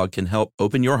to a dog can help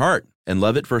open your heart. And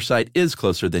Love at First Sight is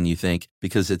closer than you think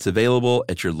because it's available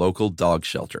at your local dog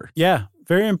shelter. Yeah,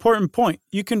 very important point.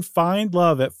 You can find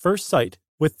love at first sight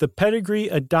with the Pedigree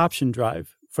Adoption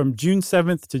Drive from June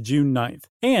 7th to June 9th.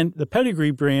 And the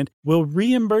Pedigree brand will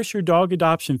reimburse your dog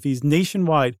adoption fees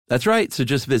nationwide. That's right. So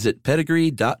just visit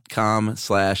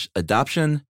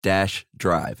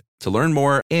pedigree.com/adoption-drive to learn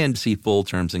more and see full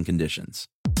terms and conditions.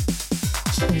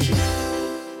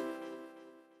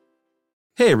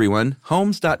 Hey everyone,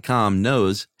 Homes.com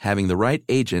knows having the right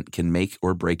agent can make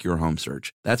or break your home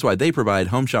search. That's why they provide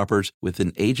home shoppers with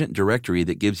an agent directory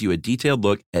that gives you a detailed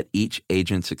look at each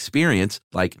agent's experience,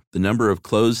 like the number of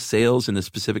closed sales in a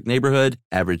specific neighborhood,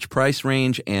 average price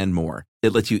range, and more.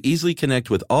 It lets you easily connect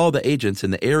with all the agents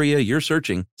in the area you're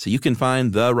searching so you can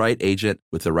find the right agent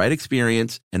with the right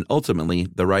experience and ultimately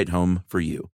the right home for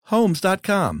you.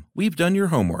 Homes.com. We've done your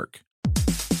homework.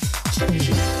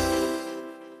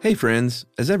 Hey friends,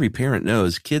 as every parent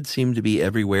knows, kids seem to be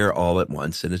everywhere all at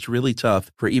once, and it's really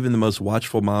tough for even the most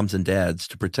watchful moms and dads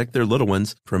to protect their little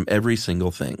ones from every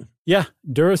single thing. Yeah,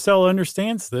 Duracell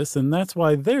understands this, and that's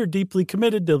why they're deeply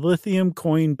committed to lithium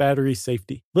coin battery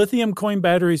safety. Lithium coin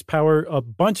batteries power a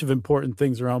bunch of important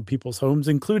things around people's homes,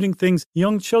 including things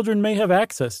young children may have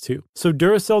access to. So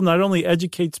Duracell not only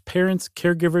educates parents,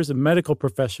 caregivers, and medical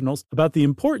professionals about the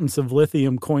importance of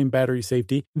lithium coin battery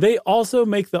safety, they also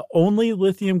make the only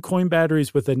lithium coin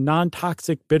batteries with a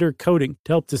non-toxic bitter coating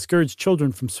to help discourage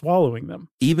children from swallowing them.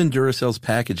 Even Duracell's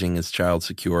packaging is child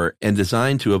secure and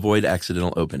designed to avoid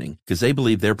accidental opening, because they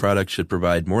believe their products should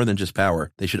provide more than just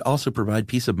power. They should also provide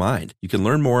peace of mind. You can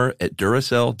learn more at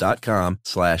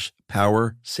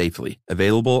Duracell.com/power safely.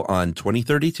 Available on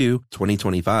 2032,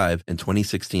 2025, and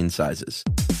 2016 sizes.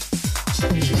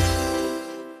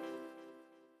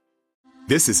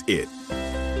 This is it.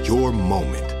 Your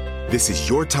moment. This is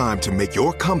your time to make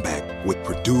your comeback with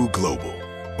Purdue Global.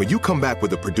 When you come back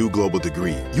with a Purdue Global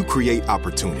degree, you create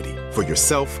opportunity for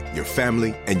yourself, your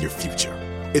family, and your future.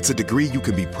 It's a degree you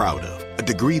can be proud of, a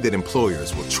degree that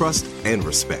employers will trust and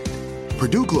respect.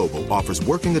 Purdue Global offers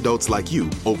working adults like you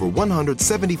over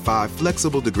 175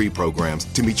 flexible degree programs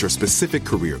to meet your specific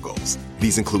career goals.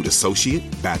 These include associate,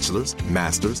 bachelor's,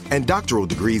 master's, and doctoral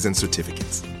degrees and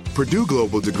certificates. Purdue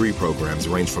Global degree programs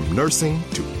range from nursing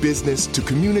to business to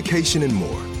communication and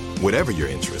more. Whatever your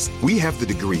interest, we have the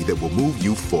degree that will move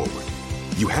you forward.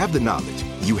 You have the knowledge,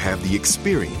 you have the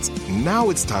experience. Now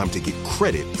it's time to get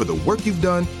credit for the work you've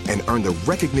done and earn the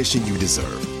recognition you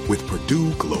deserve with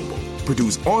Purdue Global,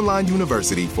 Purdue's online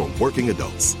university for working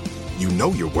adults. You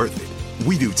know you're worth it.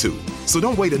 We do too. So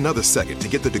don't wait another second to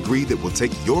get the degree that will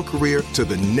take your career to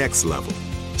the next level.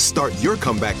 Start your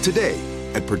comeback today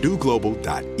at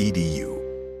purdueglobal.edu.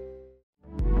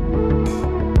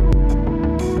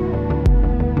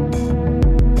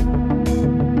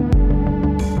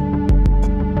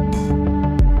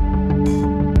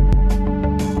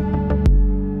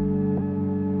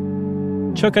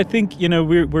 Chuck, I think,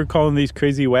 we're calling these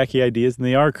crazy, wacky ideas, and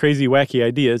they are crazy, wacky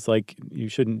ideas. Like, you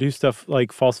shouldn't do stuff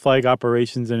like false flag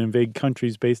operations and invade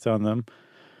countries based on them.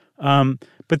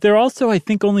 But they're also, I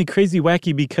think, only crazy,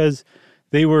 wacky because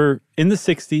they were in the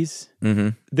 60s. Mm-hmm.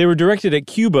 They were directed at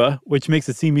Cuba, which makes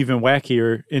it seem even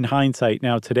wackier in hindsight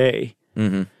now today.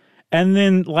 Mm-hmm. And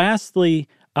then lastly,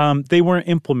 they weren't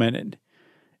implemented.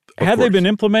 Had they been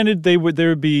implemented, there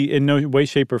would be in no way,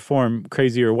 shape, or form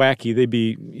crazy or wacky. They'd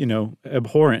be,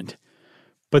 abhorrent.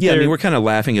 But yeah, I mean, we're kind of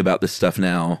laughing about this stuff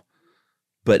now,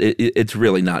 but it's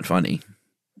really not funny.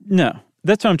 No,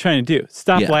 that's what I'm trying to do.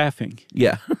 Stop laughing.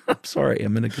 Yeah, I'm sorry.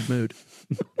 I'm in a good mood.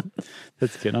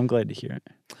 That's good. I'm glad to hear it.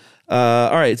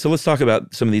 All right, so let's talk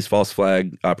about some of these false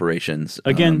flag operations.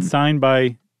 Again, signed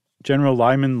by General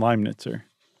Lyman Leimnitzer.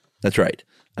 That's right.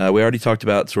 We already talked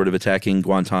about sort of attacking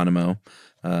Guantanamo.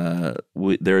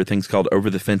 There are things called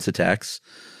over-the-fence attacks,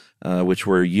 which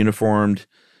were uniformed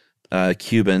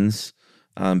Cubans,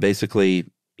 basically,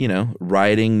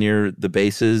 rioting near the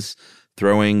bases,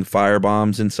 throwing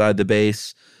firebombs inside the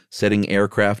base, setting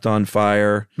aircraft on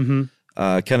fire,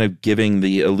 kind of giving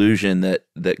the illusion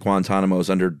that Guantanamo is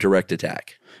under direct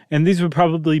attack. And these would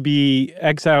probably be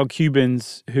exiled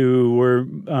Cubans who were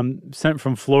sent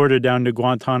from Florida down to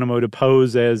Guantanamo to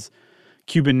pose as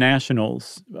Cuban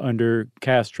nationals under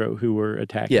Castro who were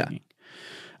attacking.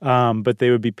 Yeah. But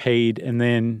they would be paid. And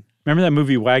then, remember that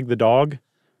movie Wag the Dog?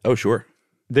 Oh, sure.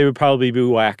 They would probably be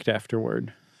whacked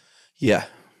afterward. Yeah.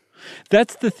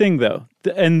 That's the thing, though.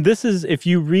 And this is, if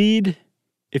you read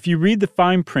the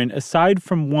fine print, aside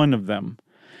from one of them,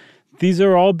 these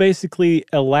are all basically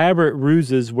elaborate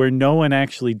ruses where no one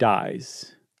actually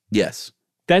dies. Yes.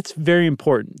 That's very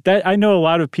important. That I know a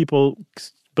lot of people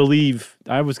believe,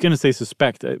 I was going to say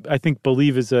suspect, I think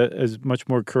believe is a much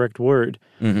more correct word,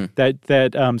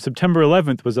 that September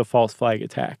 11th was a false flag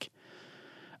attack.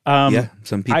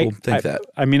 Some people think that.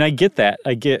 I mean, I get that.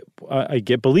 I get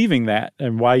believing that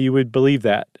and why you would believe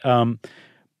that.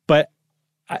 But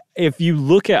if you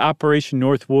look at Operation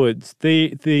Northwoods,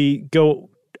 they go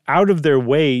out of their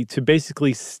way to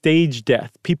basically stage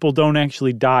death. People don't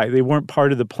actually die. They weren't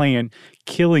part of the plan,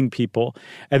 killing people,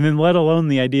 and then let alone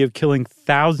the idea of killing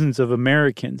thousands of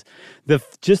Americans.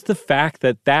 Just the fact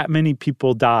that many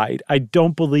people died, I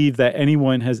don't believe that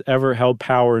anyone has ever held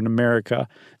power in America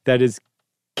that is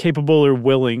capable or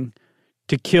willing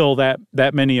to kill that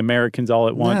many Americans all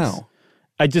at once. No.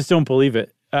 I just don't believe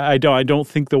it. I don't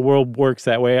think the world works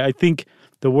that way. I think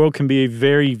the world can be a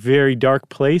very, very dark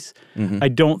place. I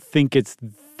don't think it's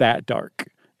that dark.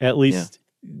 At least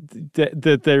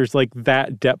that there's like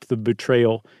that depth of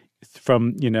betrayal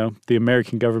from, the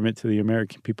American government to the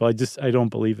American people. I don't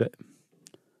believe it.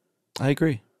 I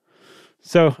agree.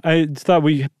 So I thought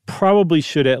we probably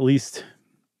should at least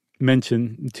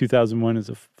mention 2001 as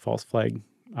a false flag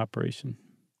operation.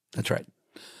 That's right.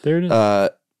 There it is.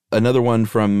 Another one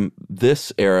from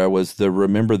this era was the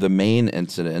Remember the Maine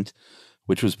incident,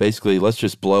 which was basically, let's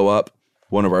just blow up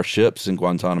one of our ships in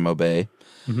Guantanamo Bay,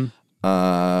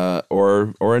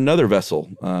 or another vessel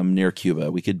near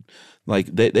Cuba. We could,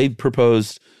 they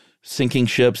proposed sinking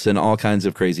ships and all kinds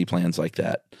of crazy plans like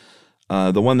that.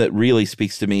 The one that really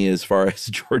speaks to me as far as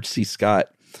George C. Scott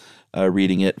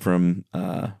reading it from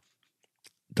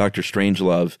Dr.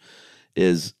 Strangelove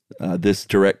is this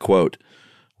direct quote: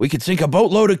 "We could sink a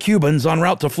boatload of Cubans en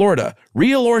route to Florida,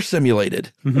 real or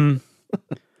simulated." Mm-hmm.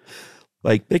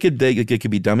 It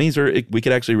could be dummies, or we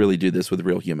could actually really do this with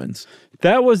real humans.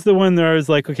 That was the one where I was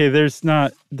like, okay, there's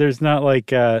not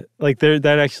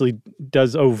that actually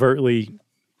does overtly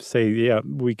say, yeah,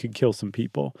 we could kill some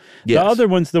people. Yes. The other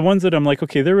ones, the ones that I'm like,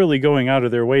 okay, they're really going out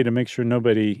of their way to make sure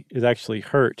nobody is actually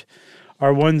hurt,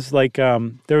 are ones like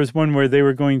there was one where they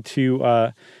were going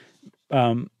to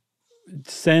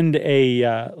send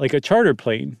a charter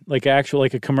plane, like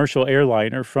a commercial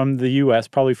airliner from the U.S.,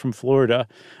 probably from Florida,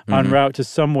 en route to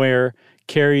somewhere,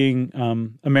 carrying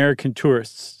American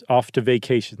tourists off to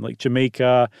vacation, like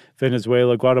Jamaica,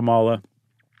 Venezuela, Guatemala,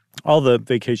 all the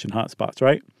vacation hotspots,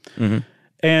 right? Mm-hmm.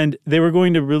 And they were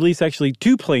going to release actually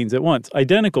 2 planes at once,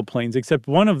 identical planes, except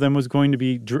one of them was going to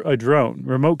be a drone,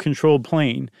 remote-controlled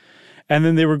plane. And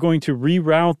then they were going to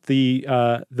reroute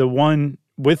the one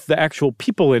with the actual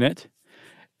people in it,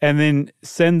 and then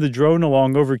send the drone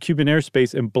along over Cuban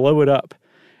airspace and blow it up,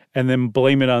 and then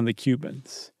blame it on the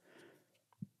Cubans.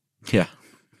 Yeah.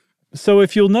 So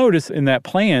if you'll notice in that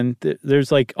plan,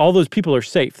 there's like all those people are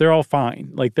safe. They're all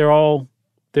fine. Like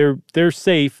they're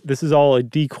safe. This is all a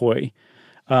decoy.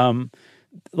 That's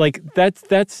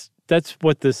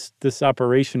what this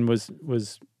operation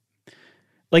was.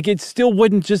 Like it still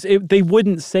wouldn't they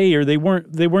wouldn't say, or they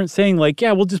weren't saying like,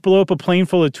 yeah, we'll just blow up a plane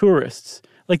full of tourists.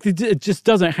 Like it just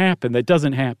doesn't happen. That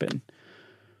doesn't happen.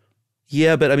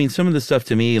 Yeah, but I mean, some of the stuff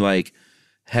to me like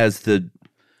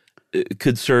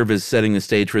could serve as setting the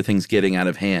stage for things getting out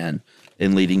of hand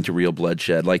and leading to real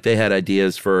bloodshed. Like they had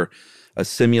ideas for a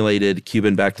simulated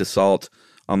Cuban backed assault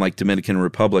on like Dominican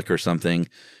Republic or something,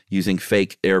 using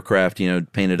fake aircraft,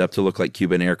 painted up to look like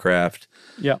Cuban aircraft.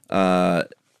 Yeah.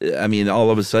 I mean,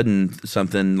 all of a sudden,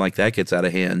 something like that gets out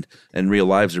of hand and real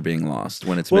lives are being lost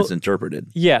when it's misinterpreted.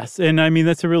 Yes, and I mean,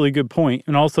 that's a really good point.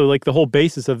 And also, like, the whole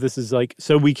basis of this is, like,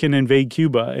 so we can invade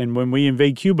Cuba. And when we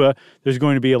invade Cuba, there's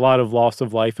going to be a lot of loss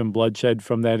of life and bloodshed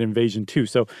from that invasion, too.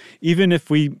 So even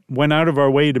if we went out of our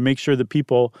way to make sure the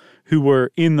people who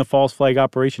were in the false flag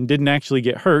operation didn't actually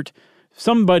get hurt,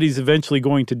 somebody's eventually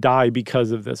going to die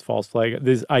because of this false flag,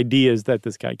 these ideas that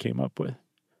this guy came up with.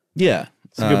 Yeah.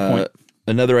 It's a good point.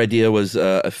 Another idea was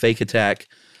a fake attack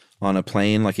on a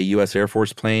plane, like a U.S. Air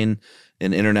Force plane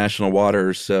in international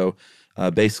waters. So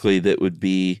basically that would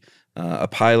be a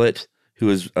pilot who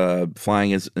was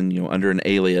flying as under an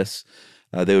alias.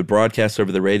 They would broadcast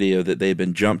over the radio that they had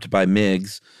been jumped by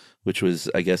MiGs, which was,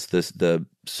 I guess, the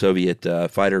Soviet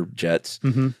fighter jets.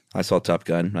 Mm-hmm. I saw Top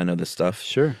Gun. I know this stuff.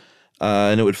 Sure.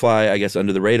 And it would fly, I guess,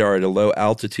 under the radar at a low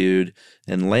altitude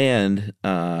and land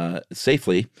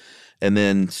safely. And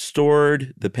then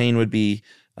stored, the plane would be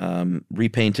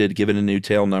repainted, given a new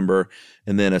tail number,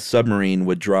 and then a submarine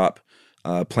would drop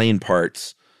plane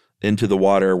parts into the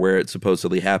water where it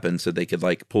supposedly happened, so they could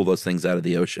like pull those things out of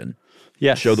the ocean.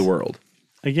 Yes. Show the world.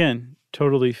 Again,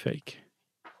 totally fake.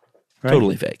 Right?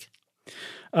 Totally fake.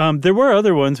 There were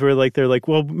other ones where like they're like,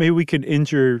 well, maybe we could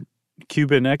injure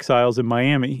Cuban exiles in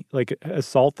Miami, like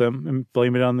assault them and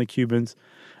blame it on the Cubans,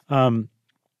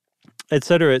 et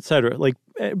cetera, et cetera. Like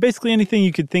basically anything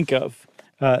you could think of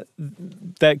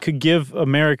that could give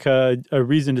America a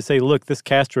reason to say, look, this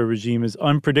Castro regime is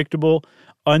unpredictable,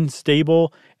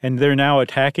 unstable, and they're now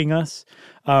attacking us.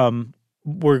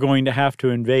 We're going to have to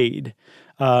invade.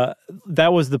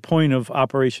 That was the point of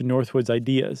Operation Northwood's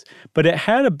ideas. But it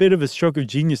had a bit of a stroke of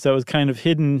genius that was kind of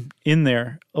hidden in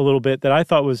there a little bit that I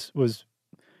thought was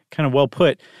kind of well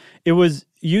put. It was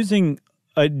using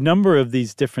a number of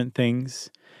these different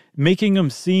things, making them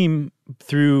seem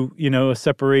through, a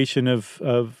separation of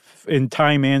in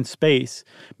time and space,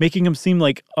 making them seem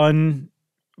like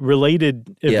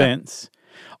unrelated events.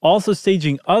 Also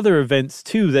staging other events,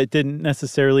 too, that didn't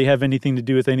necessarily have anything to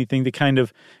do with anything to kind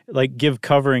of like give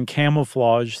cover and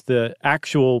camouflage the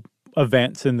actual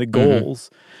events and the goals.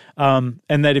 Mm-hmm.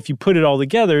 And that if you put it all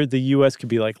together, the U.S. could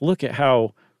be like, look at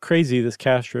how crazy this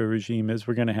Castro regime is.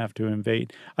 We're going to have to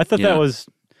invade. I thought that was,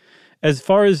 as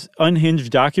far as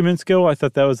unhinged documents go, I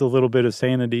thought that was a little bit of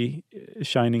sanity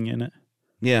shining in it.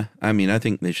 Yeah, I mean, I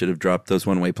think they should have dropped those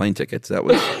one-way plane tickets. That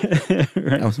was right.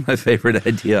 That was my favorite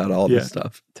idea out of all this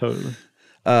stuff. Totally.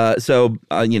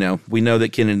 We know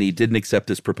that Kennedy didn't accept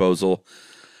this proposal.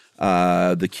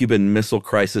 The Cuban Missile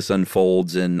Crisis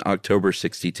unfolds in October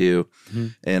 62,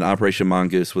 and Operation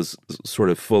Mongoose was sort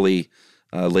of fully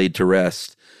laid to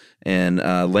rest. And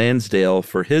Lansdale,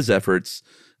 for his efforts,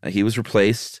 he was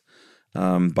replaced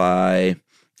by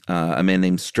a man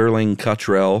named Sterling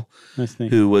Cottrell,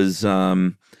 who was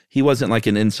he wasn't like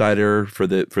an insider for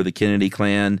the Kennedy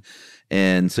clan,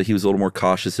 and so he was a little more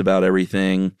cautious about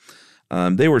everything.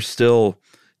 They were still,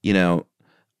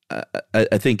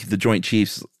 I think the Joint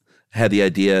Chiefs had the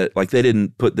idea, like they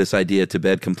didn't put this idea to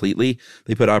bed completely.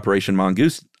 They put Operation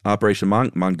Mongoose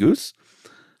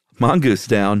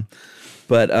down,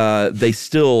 but they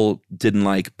still didn't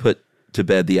like put to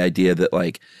bed the idea that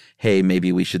like, hey,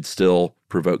 maybe we should still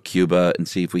provoke Cuba and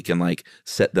see if we can like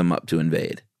set them up to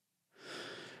invade.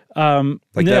 That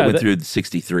went through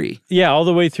 63. Yeah, all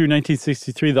the way through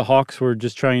 1963, the Hawks were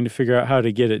just trying to figure out how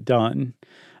to get it done.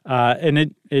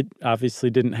 And it obviously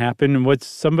didn't happen. And what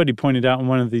somebody pointed out in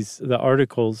one of the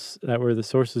articles that were the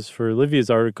sources for Olivia's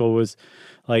article was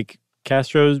like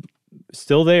Castro's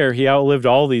still there. He outlived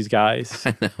all these guys.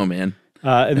 I know, man.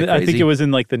 And I think it was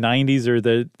in like the 90s or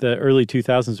the early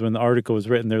 2000s when the article was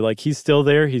written. They're like, he's still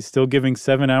there. He's still giving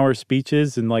 7-hour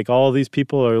speeches, and like all these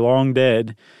people are long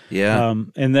dead. Yeah.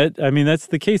 And that's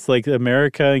the case. Like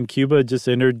America and Cuba just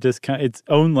entered this its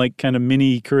own like kind of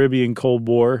mini Caribbean Cold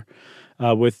War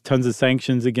with tons of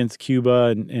sanctions against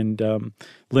Cuba and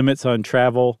limits on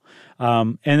travel.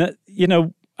 I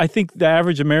think the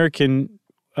average American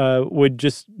would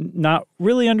just not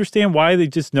really understand why. They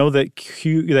just know that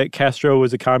Castro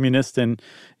was a communist, and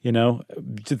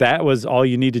that was all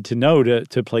you needed to know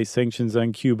to place sanctions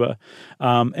on Cuba.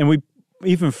 And we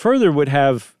even further would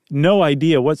have no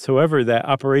idea whatsoever that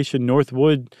Operation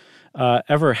Northwood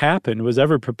ever happened, was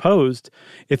ever proposed,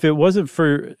 if it wasn't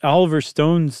for Oliver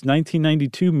Stone's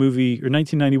 1992 movie or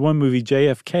 1991 movie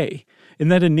JFK. Isn't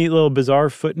that a neat little bizarre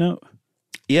footnote?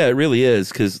 Yeah, it really is,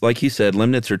 because like you said,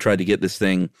 Lemnitzer tried to get this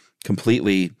thing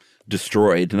completely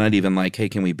destroyed, not even like, hey,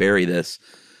 can we bury this?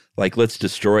 Like, let's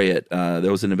destroy it.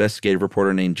 There was an investigative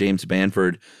reporter named James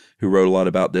Banford who wrote a lot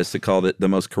about this, that called it the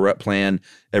most corrupt plan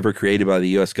ever created by the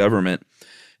U.S. government.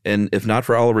 And if not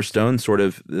for Oliver Stone, sort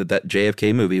of that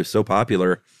JFK movie was so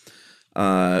popular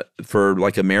for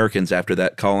like Americans after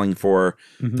that, calling for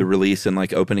the release and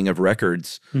like opening of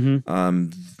records,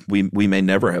 we may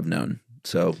never have known.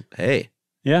 So, hey.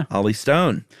 Yeah. Ollie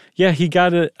Stone. Yeah, he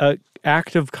got a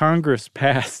act of Congress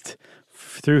passed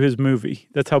through his movie.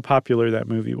 That's how popular that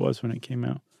movie was when it came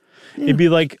out. Yeah. It'd be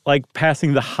like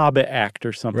passing the Hobbit Act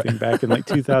or something back in like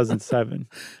 2007.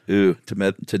 Ooh,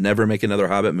 to never make another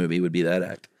Hobbit movie would be that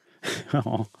act.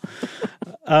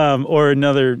 Or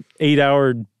another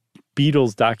 8-hour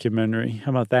Beatles documentary.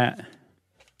 How about that?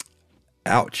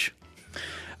 Ouch.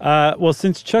 Well,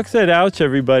 since Chuck said ouch,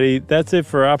 everybody, that's it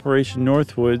for Operation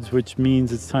Northwoods, which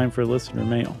means it's time for listener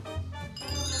mail.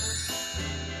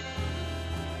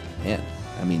 Man,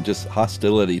 I mean, just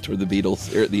hostility toward the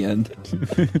Beatles here at the end.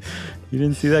 You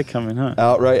didn't see that coming, huh?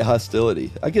 Outright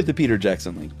hostility. I get the Peter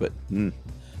Jackson link, but...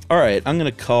 All right, I'm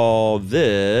going to call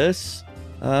this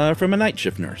from a night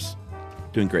shift nurse.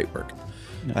 Doing great work.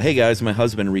 Nice. Hey, guys, my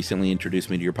husband recently introduced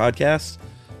me to your podcast.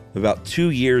 About 2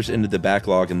 years into the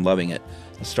backlog and loving it.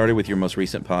 I started with your most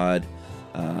recent pod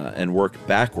and worked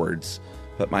backwards,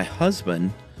 but my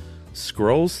husband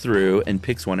scrolls through and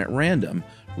picks one at random,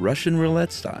 Russian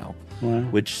roulette style,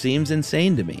 which seems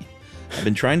insane to me. I've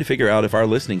been trying to figure out if our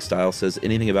listening style says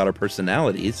anything about our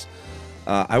personalities.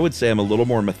 I would say I'm a little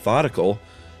more methodical,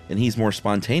 and he's more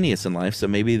spontaneous in life, so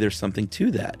maybe there's something to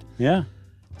that. Yeah.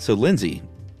 So, Lindsay,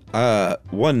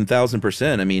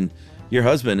 1,000%. I mean, your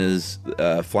husband is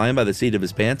flying by the seat of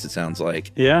his pants, it sounds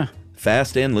like. Yeah.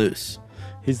 Fast and loose.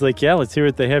 He's like, yeah, let's hear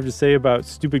what they have to say about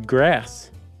stupid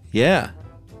grass. Yeah.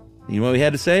 You know what we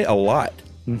had to say? A lot.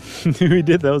 We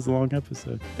did. That was a long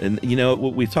episode. And,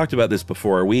 we've talked about this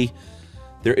before.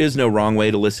 There is no wrong way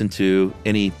to listen to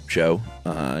any show,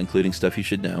 including Stuff You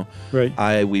Should Know.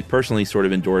 Right. We personally sort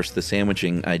of endorse the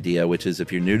sandwiching idea, which is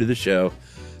if you're new to the show,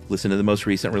 listen to the most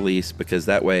recent release, because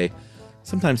that way,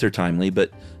 sometimes they're timely,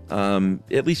 but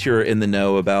at least you're in the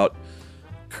know about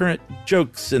current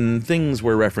jokes and things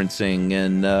we're referencing,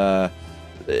 and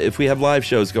if we have live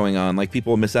shows going on, like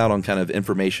people miss out on kind of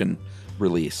information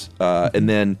release. And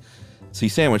then, so you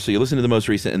sandwich, so you listen to the most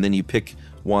recent, and then you pick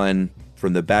one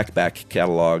from the back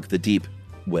catalog, the deep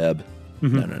web.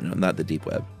 No, not the deep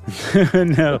web.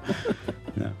 No.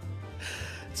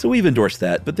 So we've endorsed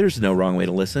that, but there's no wrong way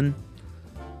to listen.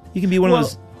 You can be one of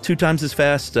those 2 times as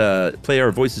fast, play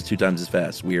our voices 2 times as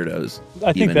fast weirdos.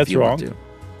 I think that's wrong.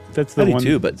 That's the one.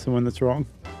 Too, but it's the one that's wrong.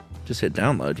 Just hit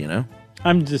download, you know?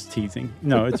 I'm just teasing.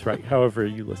 No, it's right. However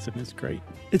you listen is great.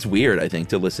 It's weird, I think,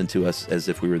 to listen to us as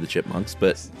if we were the Chipmunks,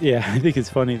 but Yeah, I think it's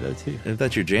funny, though, too. if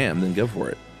that's your jam, then go for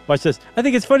it. Watch this. I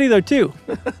think it's funny, though, too.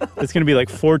 It's going to be like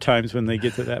 4 times when they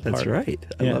get to that part. That's right.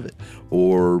 I Yeah. love it.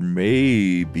 Or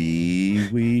maybe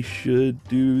we should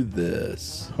do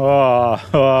this.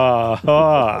 What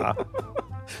are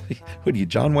you,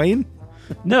 John Wayne?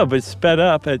 No, but sped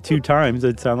up at 2 times,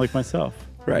 it'd sound like myself.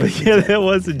 Right. But yeah, that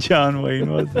was a John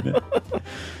Wayne, wasn't it?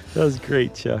 That was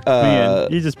great, Chuck.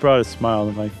 Man, you just brought a smile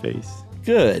to my face.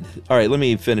 Good. All right, let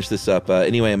me finish this up.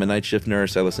 Anyway, I'm a night shift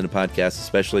nurse. I listen to podcasts,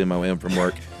 especially on my way home from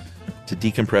work, to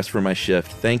decompress from my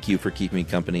shift. Thank you for keeping me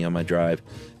company on my drive,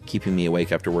 keeping me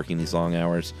awake after working these long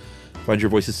hours. Find your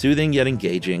voices soothing yet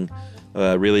engaging.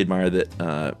 Really admire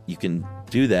that you can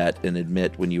do that and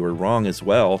admit when you were wrong as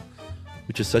well,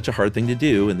 which is such a hard thing to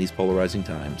do in these polarizing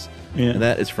times. Yeah. And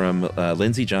that is from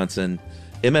Lindsay Johnson,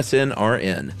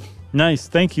 MSNRN. Nice.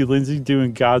 Thank you, Lindsay,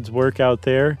 doing God's work out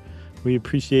there. We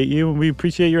appreciate you, and we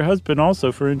appreciate your husband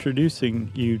also for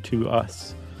introducing you to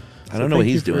us. I don't know what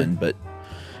he's doing, but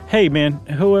hey, man,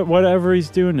 whatever he's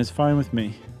doing is fine with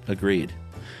me. agreed.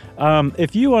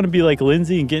 If you want to be like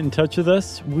Lindsay and get in touch with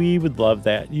us, we would love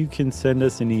that. You can send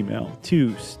us an email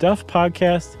to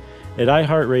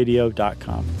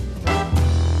stuffpodcast@iheartradio.com.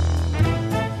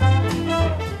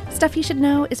 Stuff You Should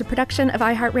Know is a production of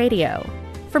iHeartRadio.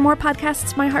 For more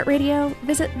podcasts from iHeartRadio,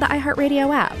 visit the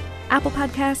iHeartRadio app, Apple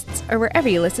Podcasts, or wherever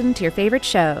you listen to your favorite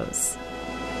shows.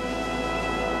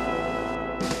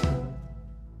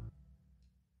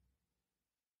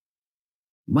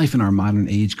 Life in our modern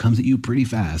age comes at you pretty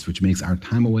fast, which makes our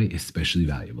time away especially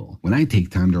valuable. When I take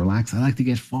time to relax, I like to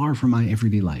get far from my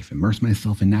everyday life, immerse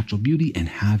myself in natural beauty, and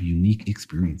have unique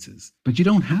experiences. But you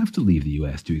don't have to leave the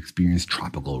U.S. to experience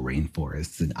tropical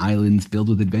rainforests and islands filled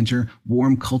with adventure,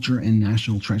 warm culture, and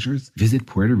national treasures. Visit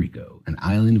Puerto Rico, an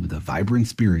island with a vibrant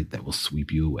spirit that will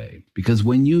sweep you away. Because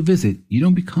when you visit, you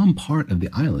don't become part of the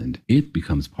island, it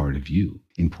becomes part of you.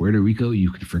 In Puerto Rico, you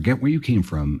can forget where you came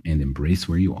from and embrace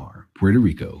where you are. Puerto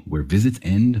Rico, where visits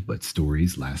end, but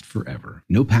stories last forever.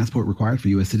 No passport required for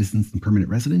U.S. citizens and permanent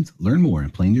residents. Learn more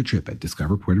and plan your trip at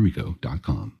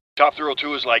discoverpuertorico.com. Top Thrill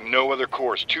 2 is like no other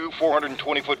course. 2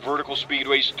 420-foot vertical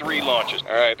speedways, 3 launches.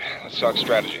 All right, let's talk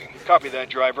strategy. Copy that,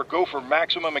 driver. Go for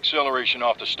maximum acceleration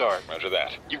off the start. Roger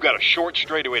that. You've got a short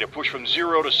straightaway to push from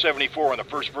 0 to 74 on the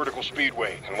first vertical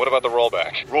speedway. And what about the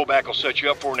rollback? Rollback will set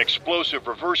you up for an explosive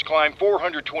reverse climb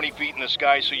 420 feet in the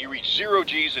sky so you reach 0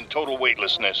 Gs in total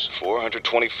weightlessness.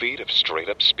 420 feet of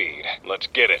straight-up speed. Let's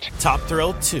get it. Top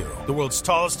Thrill 2, the world's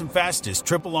tallest and fastest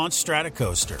triple-launch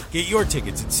stratocoaster. Get your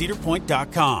tickets at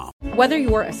cedarpoint.com. Whether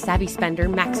you're a savvy spender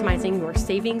maximizing your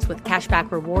savings with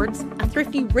cashback rewards, a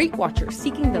thrifty rate watcher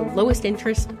seeking the lowest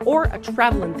interest, or a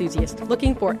travel enthusiast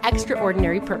looking for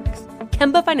extraordinary perks,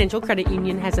 Kemba Financial Credit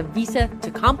Union has a visa to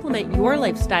complement your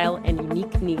lifestyle and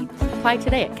unique needs. Apply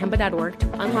today at Kemba.org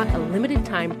to unlock a limited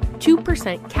time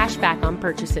 2% cash back on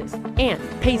purchases and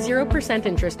pay 0%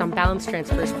 interest on balance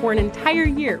transfers for an entire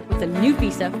year with a new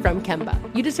visa from Kemba.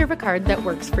 You deserve a card that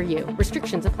works for you.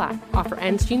 Restrictions apply. Offer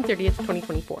ends June 30th,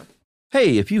 2024.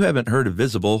 Hey, if you haven't heard of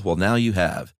Visible, well, now you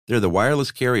have. They're the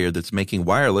wireless carrier that's making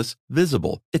wireless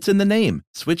visible. It's in the name.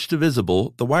 Switch to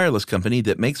Visible, the wireless company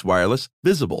that makes wireless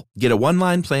visible. Get a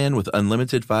one-line plan with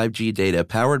unlimited 5G data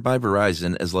powered by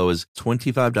Verizon as low as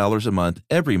 $25 a month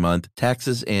every month,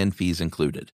 taxes and fees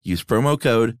included. Use promo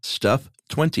code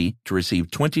STUFF20 to receive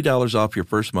 $20 off your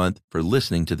first month for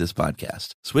listening to this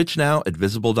podcast. Switch now at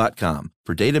Visible.com.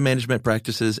 For data management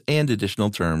practices and additional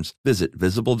terms, visit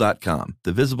Visible.com.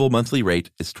 The Visible monthly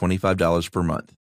rate is $25 per month.